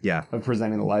way of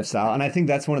presenting the lifestyle. And I think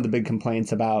that's one of the big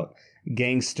complaints about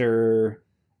gangster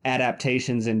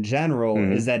adaptations in general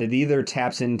is that it either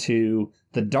taps into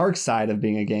the dark side of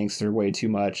being a gangster way too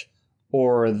much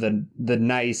or the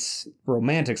nice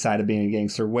romantic side of being a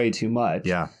gangster way too much.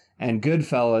 Yeah. And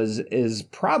Goodfellas is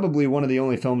probably one of the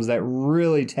only films that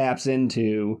really taps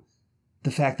into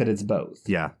the fact that it's both.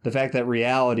 Yeah. The fact that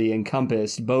reality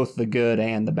encompassed both the good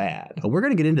and the bad. We're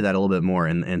going to get into that a little bit more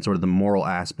and sort of the moral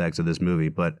aspects of this movie.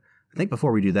 But I think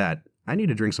before we do that, I need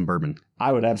to drink some bourbon.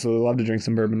 I would absolutely love to drink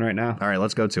some bourbon right now. All right,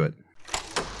 let's go to it.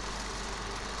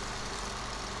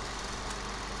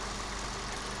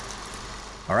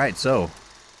 All right, so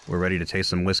we're ready to taste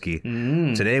some whiskey.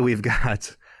 Today we've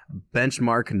got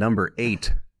Benchmark number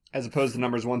 8. As opposed to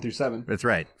numbers 1 through 7. That's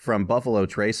right. From Buffalo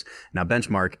Trace. Now,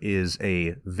 Benchmark is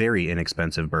a very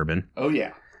inexpensive bourbon. Oh,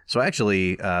 yeah. So I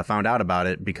actually found out about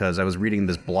it because I was reading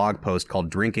this blog post called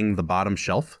Drinking the Bottom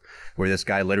Shelf, where this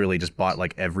guy literally just bought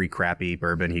like every crappy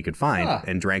bourbon he could find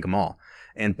and drank them all.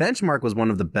 And Benchmark was one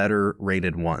of the better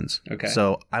rated ones. Okay.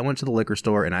 So I went to the liquor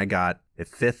store and I got a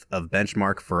fifth of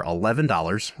Benchmark for $11.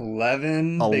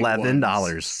 $11.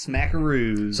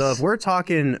 Smackaroos. So if we're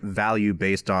talking value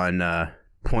based on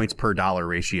points per dollar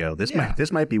ratio, this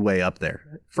might be way up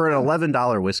there for an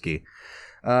 $11 whiskey.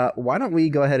 Why don't we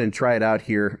go ahead and try it out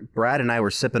here? Brad and I were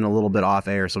sipping a little bit off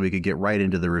air so we could get right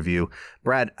into the review.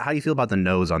 Brad, how do you feel about the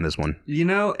nose on this one? You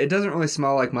know, it doesn't really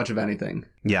smell like much of anything.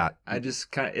 Yeah. It's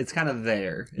kind of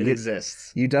there. It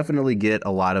exists. You definitely get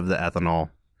a lot of the ethanol.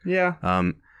 Yeah.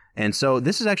 And so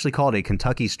this is actually called a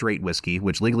Kentucky straight whiskey,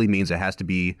 which legally means it has to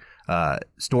be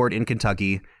stored in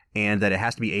Kentucky and that it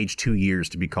has to be aged 2 years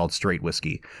to be called straight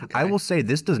whiskey. Okay. I will say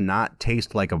this does not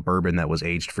taste like a bourbon that was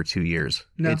aged for 2 years.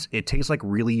 No. It tastes like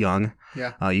really young.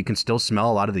 Yeah. You can still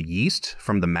smell a lot of the yeast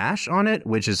from the mash on it,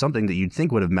 which is something that you'd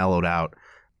think would have mellowed out.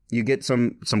 You get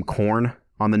some corn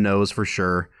on the nose for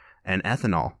sure, and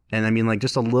ethanol. And I mean, like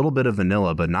just a little bit of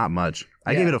vanilla, but not much.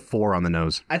 I gave it a 4 on the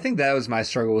nose. I think that was my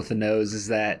struggle with the nose, is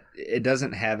that it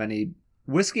doesn't have any...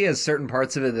 Whiskey has certain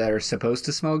parts of it that are supposed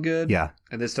to smell good. Yeah.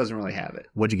 And this doesn't really have it.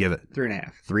 What'd you give it?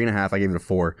 3.5. 3.5. I gave it a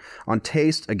 4. On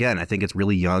taste, again, I think it's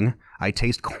really young. I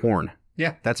taste corn.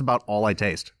 Yeah. That's about all I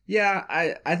taste. Yeah,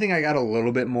 I think I got a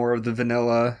little bit more of the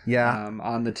vanilla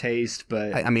on the taste,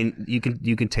 but I mean, you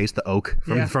can taste the oak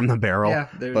from the barrel. Yeah,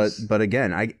 but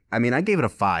again, I mean, I gave it a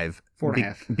 5.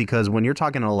 4.5. Because when you're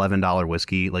talking an $11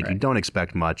 whiskey, like you don't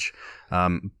expect much.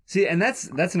 See, and that's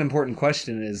an important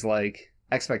question, is like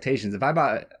expectations. If I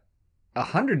bought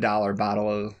 $100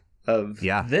 bottle of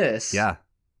this,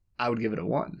 I would give it a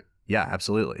 1. Yeah,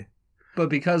 absolutely. But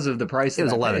because of the price, it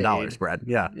was $11, Brad.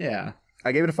 Yeah.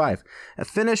 I gave it a 5. A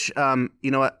finish, you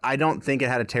know what? I don't think it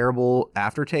had a terrible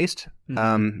aftertaste.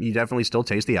 Mm-hmm. You definitely still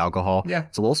taste the alcohol. Yeah.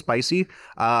 It's a little spicy.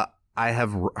 I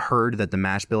have heard that the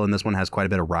mash bill in this one has quite a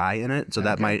bit of rye in it, so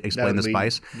that might explain the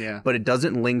spice. Yeah. But it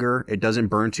doesn't linger. It doesn't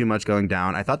burn too much going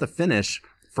down. I thought the finish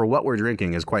for what we're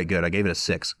drinking is quite good. I gave it a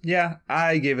 6. Yeah,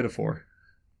 I gave it a 4.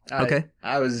 Okay.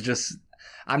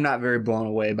 I'm not very blown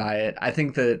away by it. I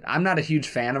think that I'm not a huge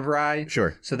fan of rye.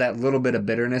 Sure. So that little bit of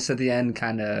bitterness at the end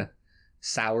kind of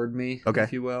soured me,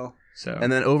 if you will. So.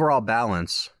 And then overall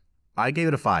balance, I gave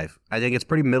it a 5. I think it's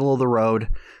pretty middle of the road.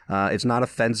 It's not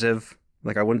offensive.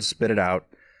 Like, I wouldn't spit it out.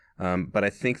 But I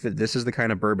think that this is the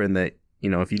kind of bourbon that, you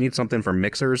know, if you need something for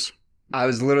mixers, I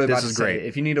was literally about to is say, great.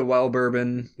 if you need a well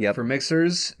bourbon for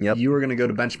mixers, you are going to go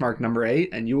to benchmark number 8,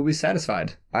 and you will be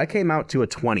satisfied. I came out to a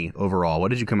 20 overall. What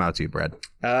did you come out to, Brad?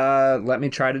 Let me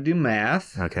try to do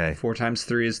math. Okay. 4 times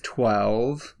 3 is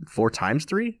 12. 4 times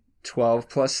 3? 12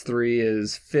 plus 3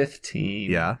 is 15.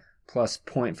 Yeah. Plus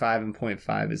 0.5 and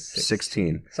 0.5 is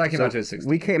 16. So I came out to a 16.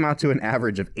 We came out to an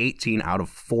average of 18 out of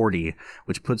 40,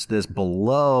 which puts this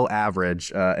below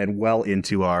average and well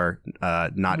into our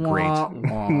not great.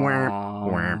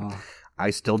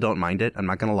 I still don't mind it. I'm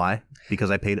not going to lie, because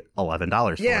I paid $11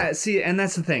 for it. Yeah, see, and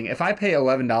that's the thing. If I pay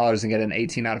 $11 and get an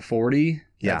 18 out of 40,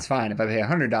 that's fine. If I pay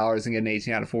 $100 and get an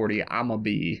 18 out of 40, I'm going to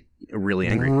be really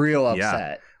angry. Real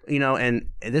upset. You know, and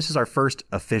this is our first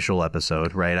official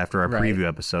episode, right, after our preview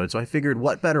episode. So I figured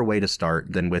what better way to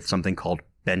start than with something called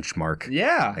Benchmark.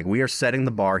 Yeah. Like, we are setting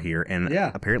the bar here, and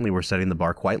apparently we're setting the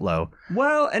bar quite low.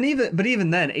 Well, and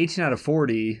even then, 18 out of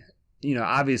 40, you know,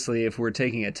 obviously if we're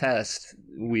taking a test,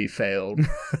 we failed.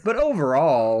 But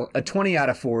overall, a 20 out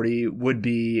of 40 would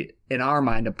be, in our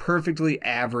mind, a perfectly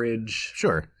average.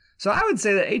 Sure. So I would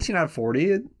say that 18 out of 40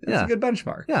 is a good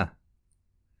benchmark. Yeah.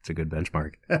 It's a good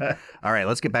benchmark. All right,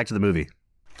 let's get back to the movie.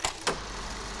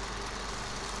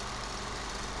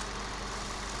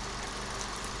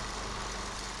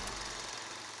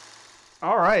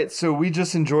 All right, so we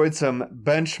just enjoyed some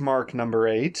Benchmark number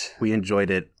 8. We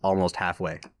enjoyed it almost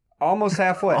halfway. Almost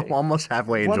halfway. Almost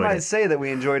halfway enjoyed it. One might say that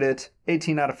we enjoyed it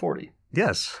 18 out of 40.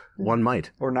 Yes, one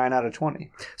might. Or 9 out of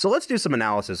 20. So let's do some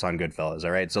analysis on Goodfellas,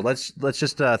 all right? So let's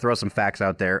just throw some facts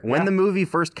out there. When the movie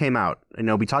first came out, you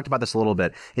know, we talked about this a little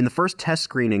bit. In the first test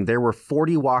screening, there were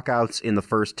 40 walkouts in the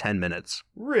first 10 minutes.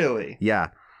 Really?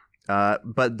 Yeah.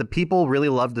 But the people really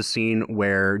loved the scene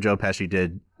where Joe Pesci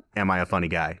did Am I a Funny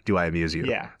Guy? Do I Amuse You?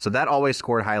 Yeah. So that always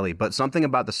scored highly. But something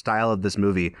about the style of this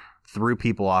movie threw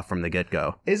people off from the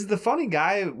get-go. Is the funny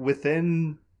guy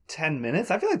within 10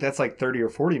 minutes? I feel like that's like 30 or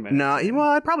 40 minutes. No, well,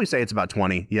 I'd probably say it's about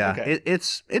 20. Yeah, okay.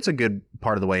 It's a good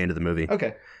part of the way into the movie.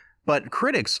 Okay. But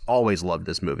critics always loved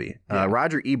this movie.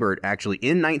 Roger Ebert, actually,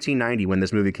 in 1990, when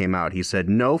this movie came out, he said,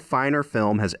 no finer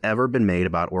film has ever been made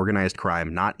about organized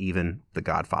crime, not even The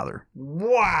Godfather.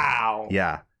 Wow.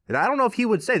 Yeah. And I don't know if he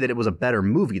would say that it was a better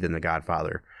movie than The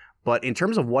Godfather, but in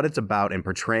terms of what it's about and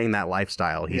portraying that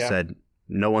lifestyle, he said,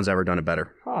 no one's ever done it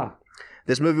better. Huh.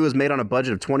 This movie was made on a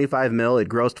budget of $25 million. It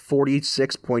grossed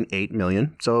 $46.8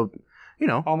 million. So, you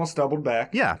know. Almost doubled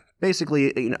back. Yeah.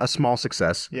 Basically a small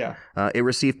success. Yeah. It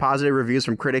received positive reviews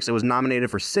from critics. It was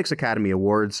nominated for 6 Academy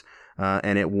Awards,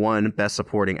 and it won Best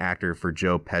Supporting Actor for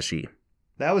Joe Pesci.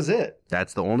 That was it.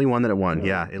 That's the only one that it won. Really?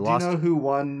 Yeah. It Do lost. you know who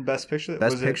won Best Picture?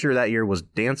 Best Picture that year was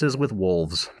Dances with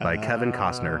Wolves by Kevin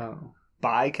Costner.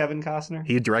 By Kevin Costner?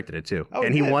 He directed it too. Oh,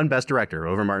 and he won Best Director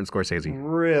over Martin Scorsese.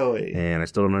 Really? And I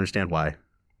still don't understand why.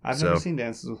 I've never seen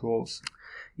Dances with Wolves.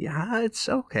 Yeah, it's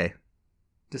okay.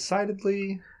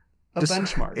 Decidedly a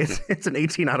benchmark. It's an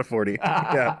 18 out of 40.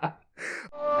 Yeah.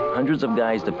 Hundreds of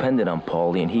guys depended on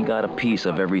Paulie, and he got a piece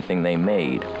of everything they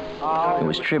made. It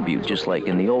was tribute, just like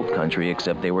in the old country,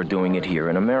 except they were doing it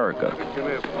here in America.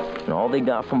 And all they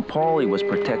got from Paulie was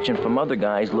protection from other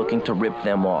guys looking to rip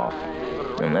them off.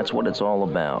 And that's what it's all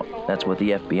about. That's what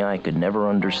the FBI could never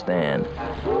understand.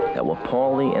 That what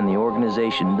Paulie and the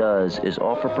organization does is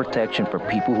offer protection for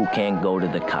people who can't go to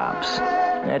the cops.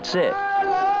 That's it.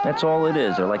 That's all it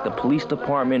is. They're like the police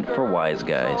department for wise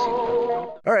guys.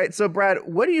 All right, so Brad,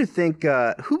 what do you think,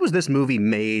 who was this movie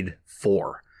made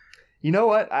for? You know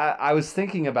what? I was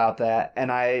thinking about that,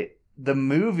 and the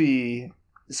movie,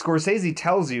 Scorsese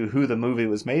tells you who the movie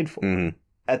was made for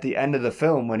at the end of the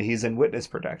film when he's in witness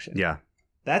protection. Yeah.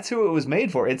 That's who it was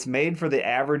made for. It's made for the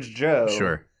average Joe.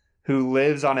 Sure. Who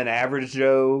lives on an average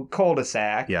Joe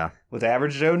cul-de-sac. Yeah. With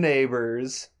average Joe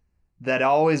neighbors. That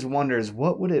always wonders,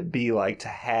 what would it be like to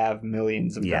have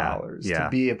millions of dollars? Yeah. To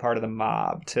be a part of the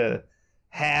mob? To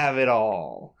have it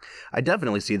all? I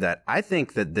definitely see that. I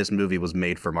think that this movie was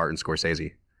made for Martin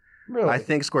Scorsese. Really? I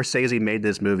think Scorsese made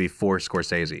this movie for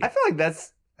Scorsese. I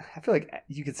feel like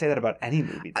you could say that about any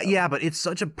movie. Yeah, but it's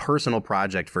such a personal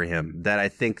project for him that I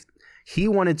think he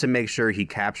wanted to make sure he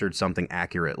captured something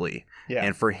accurately. Yeah.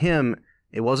 And for him,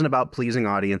 it wasn't about pleasing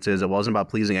audiences. It wasn't about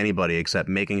pleasing anybody except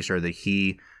making sure that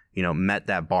he, you know, met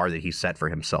that bar that he set for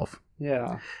himself.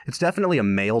 Yeah. It's definitely a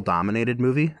male-dominated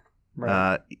movie.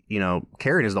 Right. You know,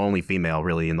 Karen is the only female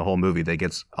really in the whole movie that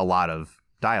gets a lot of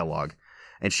dialogue.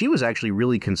 And she was actually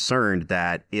really concerned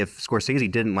that if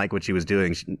Scorsese didn't like what she was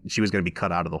doing, she was going to be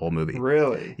cut out of the whole movie.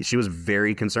 Really? She was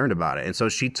very concerned about it. And so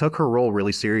she took her role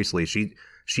really seriously.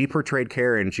 She portrayed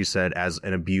Karen, she said, as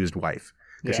an abused wife.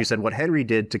 Because she said what Henry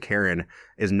did to Karen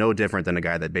is no different than a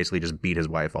guy that basically just beat his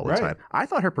wife all the time. I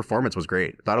thought her performance was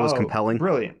great. Thought it was compelling.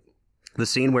 Brilliant. The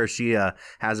scene where she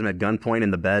has him at gunpoint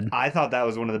in the bed. I thought that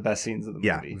was one of the best scenes of the movie.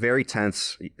 Yeah, very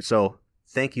tense. So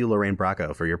thank you, Lorraine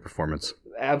Bracco, for your performance.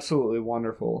 Absolutely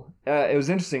wonderful. It was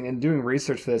interesting. In doing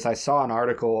research for this, I saw an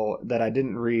article that I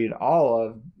didn't read all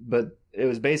of, but it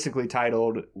was basically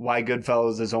titled "Why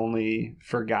Goodfellas is Only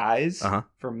for Guys,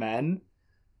 for Men,"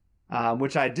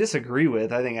 which I disagree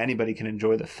with. I think anybody can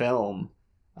enjoy the film,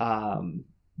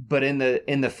 but in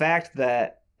the fact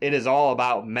that it is all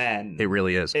about men, it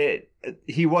really is.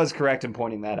 He was correct in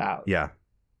pointing that out. Yeah.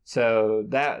 So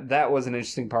that was an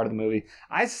interesting part of the movie.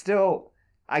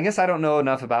 I guess I don't know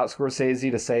enough about Scorsese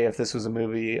to say if this was a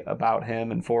movie about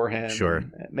him and for him. Sure.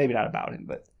 Maybe not about him,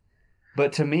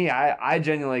 but to me, I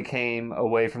genuinely came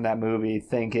away from that movie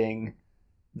thinking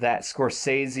that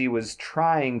Scorsese was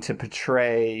trying to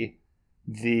portray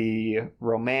the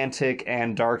romantic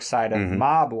and dark side of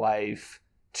mob life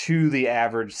to the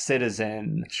average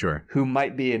citizen who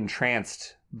might be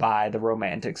entranced by the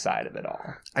romantic side of it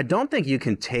all. I don't think you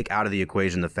can take out of the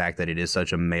equation the fact that it is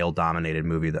such a male-dominated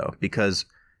movie, though, because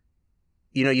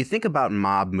you think about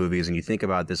mob movies and you think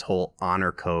about this whole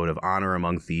honor code of honor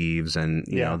among thieves and,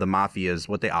 you know, the mafia is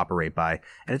what they operate by.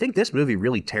 And I think this movie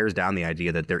really tears down the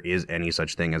idea that there is any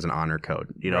such thing as an honor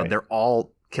code. They're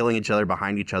all killing each other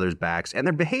behind each other's backs and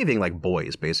they're behaving like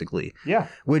boys, basically. Yeah.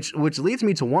 Which leads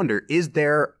me to wonder, is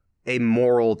there a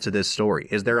moral to this story?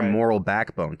 Is there a moral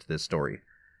backbone to this story?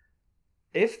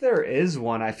 If there is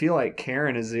one, I feel like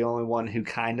Karen is the only one who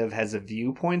kind of has a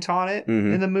viewpoint on it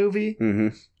in the movie.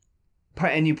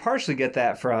 And you partially get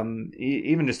that from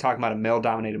even just talking about a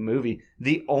male-dominated movie.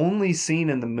 The only scene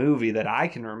in the movie that I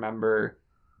can remember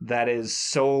that is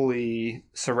solely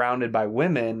surrounded by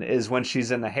women is when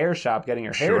she's in the hair shop getting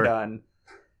her hair done.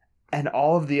 And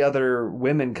all of the other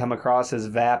women come across as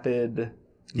vapid,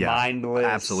 mindless.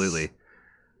 Absolutely.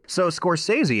 So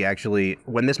Scorsese, actually,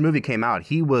 when this movie came out,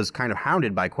 he was kind of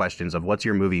hounded by questions of what's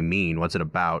your movie mean? What's it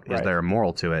about? Is there a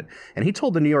moral to it? And he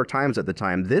told the New York Times at the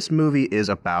time, this movie is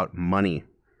about money.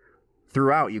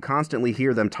 Throughout, you constantly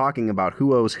hear them talking about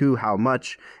who owes who how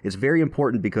much. It's very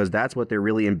important because that's what they're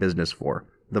really in business for.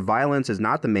 The violence is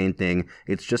not the main thing.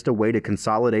 It's just a way to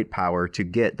consolidate power to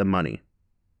get the money.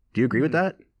 Do you agree with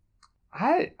that?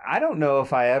 I don't know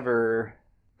if I ever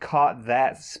caught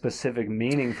that specific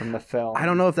meaning from the film. I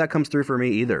don't know if that comes through for me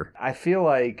either. I feel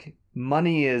like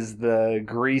money is the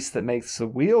grease that makes the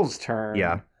wheels turn.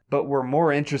 Yeah. But we're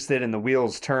more interested in the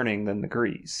wheels turning than the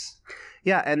grease.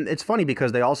 Yeah, and it's funny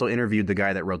because they also interviewed the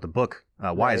guy that wrote the book,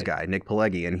 Wise Guy, Nick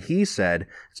Pileggi, and he said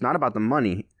it's not about the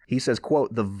money. He says,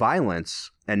 quote, the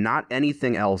violence and not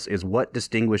anything else is what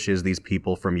distinguishes these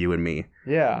people from you and me.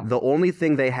 Yeah. The only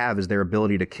thing they have is their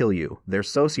ability to kill you. They're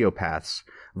sociopaths.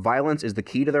 Violence is the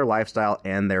key to their lifestyle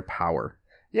and their power.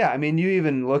 Yeah, I mean, you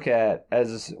even look at,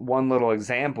 as one little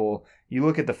example, you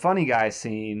look at the Funny Guy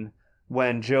scene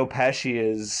when Joe Pesci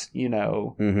is,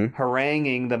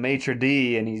 haranguing the maitre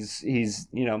d' and he's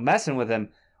messing with him.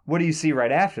 What do you see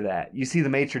right after that? You see the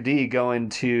maitre d' going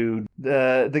to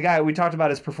the guy we talked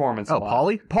about his performance. Oh,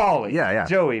 Paulie? Paulie. Yeah.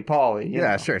 Joey, Paulie.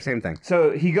 Yeah, sure. Same thing.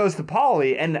 So he goes to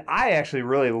Paulie, and I actually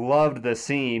really loved the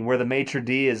scene where the maitre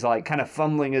d' is like kind of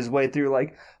fumbling his way through,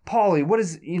 like, Paulie, what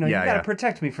is, you got to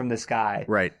protect me from this guy.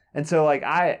 Right. And so, like,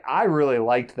 I really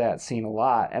liked that scene a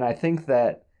lot, and I think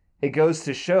that it goes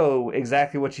to show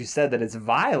exactly what you said, that it's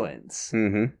violence.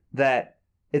 That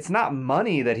it's not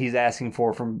money that he's asking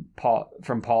for from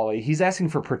Paulie. He's asking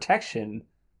for protection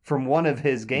from one of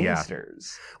his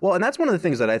gangsters. Yeah. Well, and that's one of the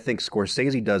things that I think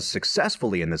Scorsese does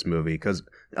successfully in this movie, because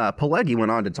Pileggi went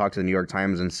on to talk to the New York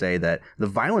Times and say that the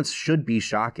violence should be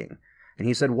shocking. And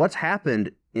he said what's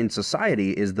happened in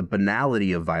society is the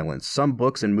banality of violence. Some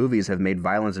books and movies have made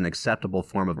violence an acceptable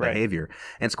form of behavior.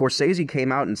 And Scorsese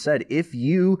came out and said, if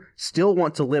you still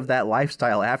want to live that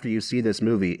lifestyle after you see this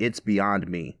movie, it's beyond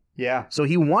me. Yeah. So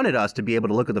he wanted us to be able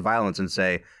to look at the violence and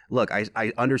say, look,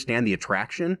 I understand the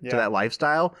attraction to that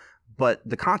lifestyle, but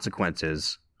the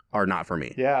consequences are not for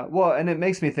me. Yeah. Well, and it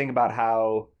makes me think about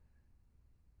how,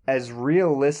 as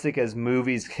realistic as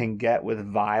movies can get with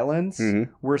violence,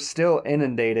 we're still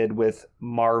inundated with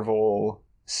Marvel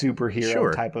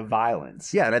superhero type of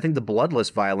violence. Yeah, and I think the bloodless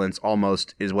violence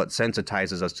almost is what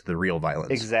sensitizes us to the real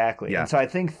violence. Exactly. Yeah. And so I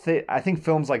think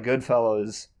films like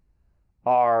Goodfellas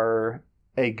are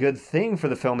a good thing for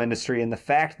the film industry in the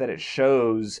fact that it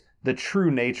shows the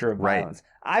true nature of violence.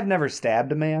 I've never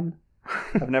stabbed a man.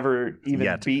 I've never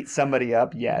even beat somebody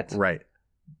up yet. Right.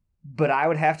 But I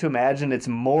would have to imagine it's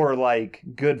more like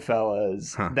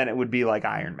Goodfellas than it would be like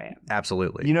Iron Man.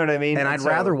 Absolutely. You know what I mean? And I'd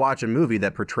rather watch a movie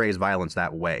that portrays violence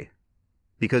that way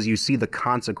because you see the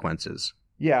consequences.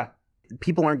 Yeah.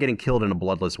 people aren't getting killed in a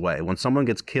bloodless way. When someone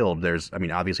gets killed,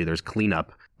 obviously there's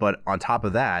cleanup, but on top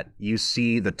of that, you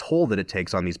see the toll that it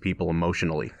takes on these people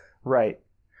emotionally. Right.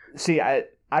 See, I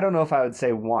don't know if I would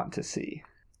say want to see.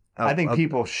 I think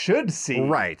people should see.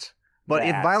 Right. But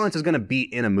that. If violence is going to be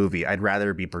in a movie, I'd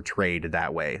rather be portrayed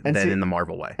that way than in the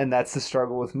Marvel way. And that's the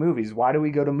struggle with movies. Why do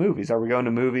we go to movies? Are we going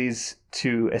to movies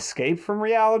to escape from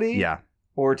reality? Yeah.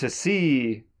 Or to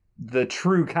see the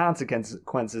true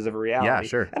consequences of reality? Yeah,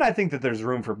 sure. And I think that there's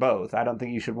room for both. I don't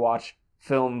think you should watch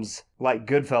films like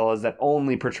Goodfellas that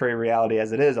only portray reality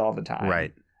as it is all the time.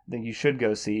 Right. I think you should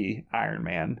go see Iron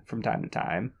Man from time to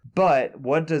time. But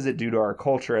what does it do to our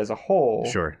culture as a whole?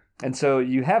 Sure. And so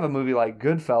you have a movie like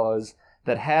Goodfellas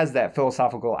that has that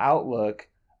philosophical outlook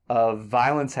of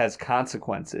violence has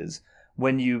consequences.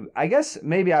 I guess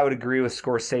maybe I would agree with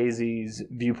Scorsese's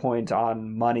viewpoint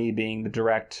on money being the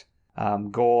direct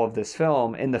goal of this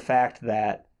film, in the fact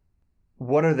that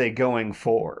what are they going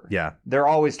for? Yeah. They're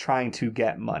always trying to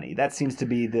get money. That seems to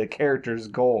be the character's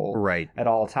goal right. at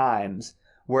all times.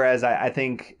 Whereas I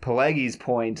think Pileggi's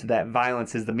point that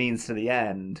violence is the means to the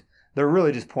end, they're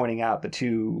really just pointing out the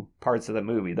two parts of the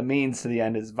movie. The means to the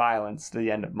end is violence, to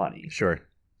the end of money. Sure.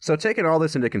 So taking all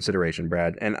this into consideration,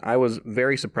 Brad, and I was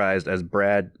very surprised as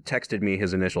Brad texted me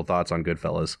his initial thoughts on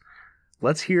Goodfellas.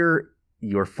 Let's hear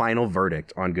your final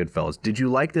verdict on Goodfellas. Did you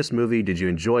like this movie? Did you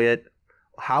enjoy it?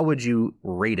 How would you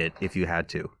rate it if you had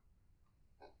to?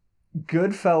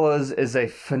 Goodfellas is a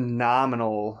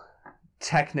phenomenal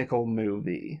technical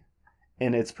movie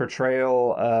in its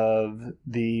portrayal of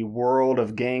the world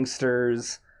of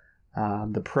gangsters,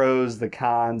 the pros, the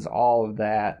cons, all of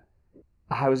that.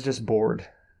 I was just bored.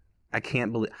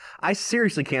 I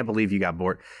seriously can't believe you got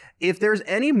bored. If there's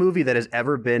any movie that has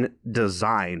ever been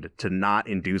designed to not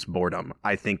induce boredom,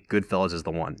 I think Goodfellas is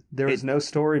the one. There is no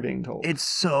story being told. It's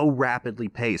so rapidly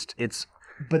paced.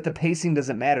 But the pacing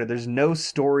doesn't matter. There's no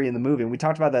story in the movie. And we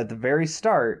talked about that at the very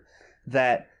start,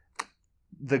 that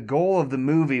the goal of the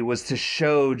movie was to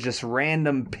show just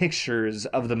random pictures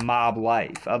of the mob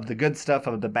life, of the good stuff,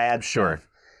 of the bad stuff.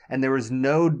 And there was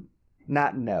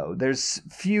there's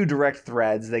few direct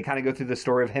threads. They kind of go through the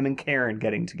story of him and Karen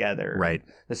getting together. Right.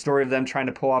 The story of them trying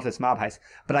to pull off this mob heist.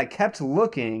 But I kept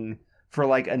looking for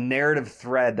like a narrative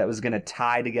thread that was going to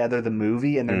tie together the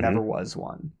movie, and there never was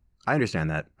one. I understand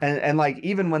that. And like,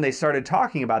 even when they started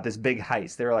talking about this big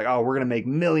heist, they were like, oh, we're going to make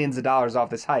millions of dollars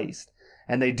off this heist.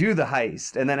 And they do the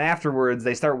heist. And then afterwards,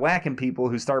 they start whacking people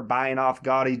who start buying off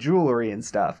gaudy jewelry and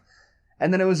stuff.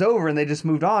 And then it was over and they just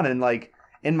moved on. And like,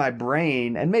 in my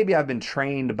brain, and maybe I've been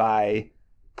trained by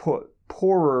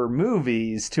poorer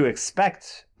movies to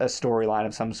expect a storyline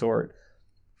of some sort.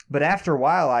 But after a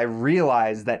while, I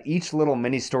realized that each little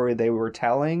mini story they were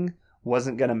telling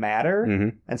wasn't going to matter.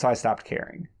 And so I stopped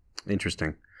caring.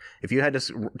 Interesting. If you had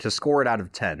to score it out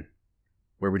of 10,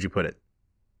 where would you put it?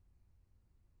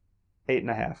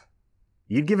 8.5.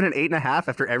 You'd give it an 8.5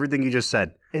 after everything you just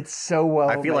said. It's so well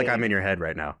I feel made. like I'm in your head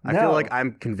right now. No. I feel like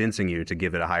I'm convincing you to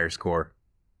give it a higher score.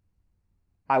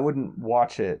 I wouldn't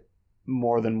watch it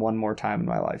more than one more time in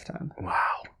my lifetime.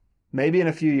 Wow. Maybe in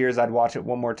a few years I'd watch it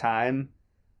one more time.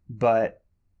 But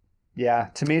yeah,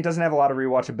 to me it doesn't have a lot of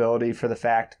rewatchability for the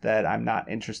fact that I'm not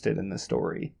interested in the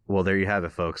story. Well, there you have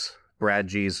it, folks. Brad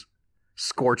G's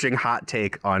scorching hot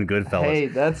take on Goodfellas. Hey,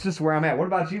 that's just where I'm at. What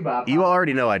about you, Bob? You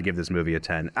already know I'd give this movie a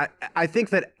 10. I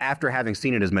think that after having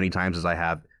seen it as many times as I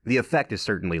have, the effect is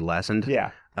certainly lessened.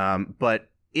 Yeah. But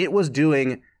it was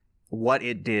doing what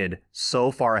it did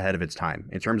so far ahead of its time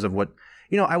in terms of what,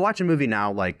 I watch a movie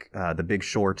now like The Big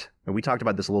Short, and we talked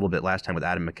about this a little bit last time with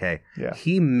Adam McKay. Yeah.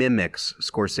 He mimics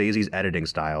Scorsese's editing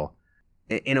style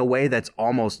in a way that's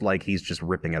almost like he's just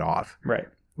ripping it off. Right.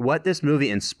 What this movie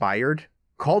inspired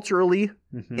culturally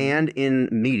and in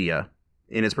media,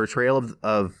 in its portrayal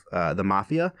of the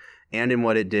mafia, and in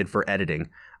what it did for editing,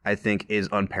 I think is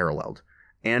unparalleled.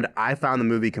 And I found the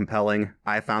movie compelling.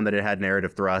 I found that it had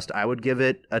narrative thrust. I would give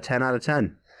it a 10 out of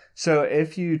 10. So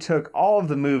if you took all of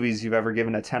the movies you've ever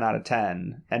given a 10 out of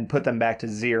 10 and put them back to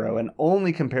 0 and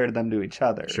only compared them to each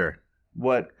other, sure,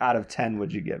 what out of 10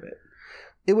 would you give it?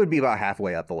 It would be about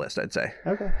halfway up the list, I'd say.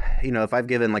 Okay. If I've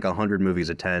given like 100 movies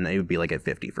a 10, it would be like at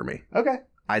 50 for me. Okay.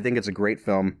 I think it's a great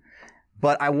film,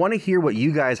 but I want to hear what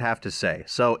you guys have to say.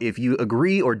 So if you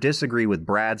agree or disagree with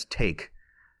Brad's take,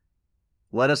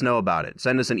 let us know about it.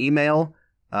 Send us an email,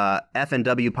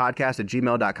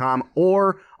 fnwpodcast@gmail.com,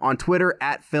 or on Twitter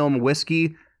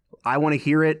 @filmwhiskey. I want to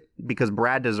hear it because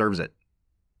Brad deserves it.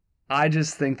 I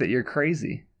just think that you're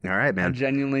crazy. All right, man. I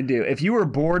genuinely do. If you were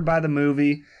bored by the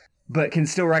movie, but can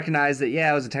still recognize that, yeah,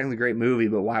 it was a technically great movie,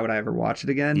 but why would I ever watch it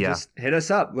again? Yeah. Just hit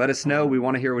us up. Let us know. We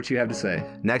want to hear what you have to say.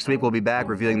 Next week, we'll be back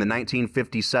reviewing the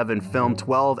 1957 film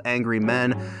 12 Angry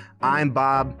Men. I'm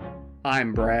Bob.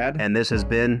 I'm Brad. And this has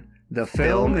been the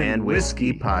Film and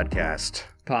Whiskey Whiskey Podcast.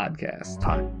 Podcast.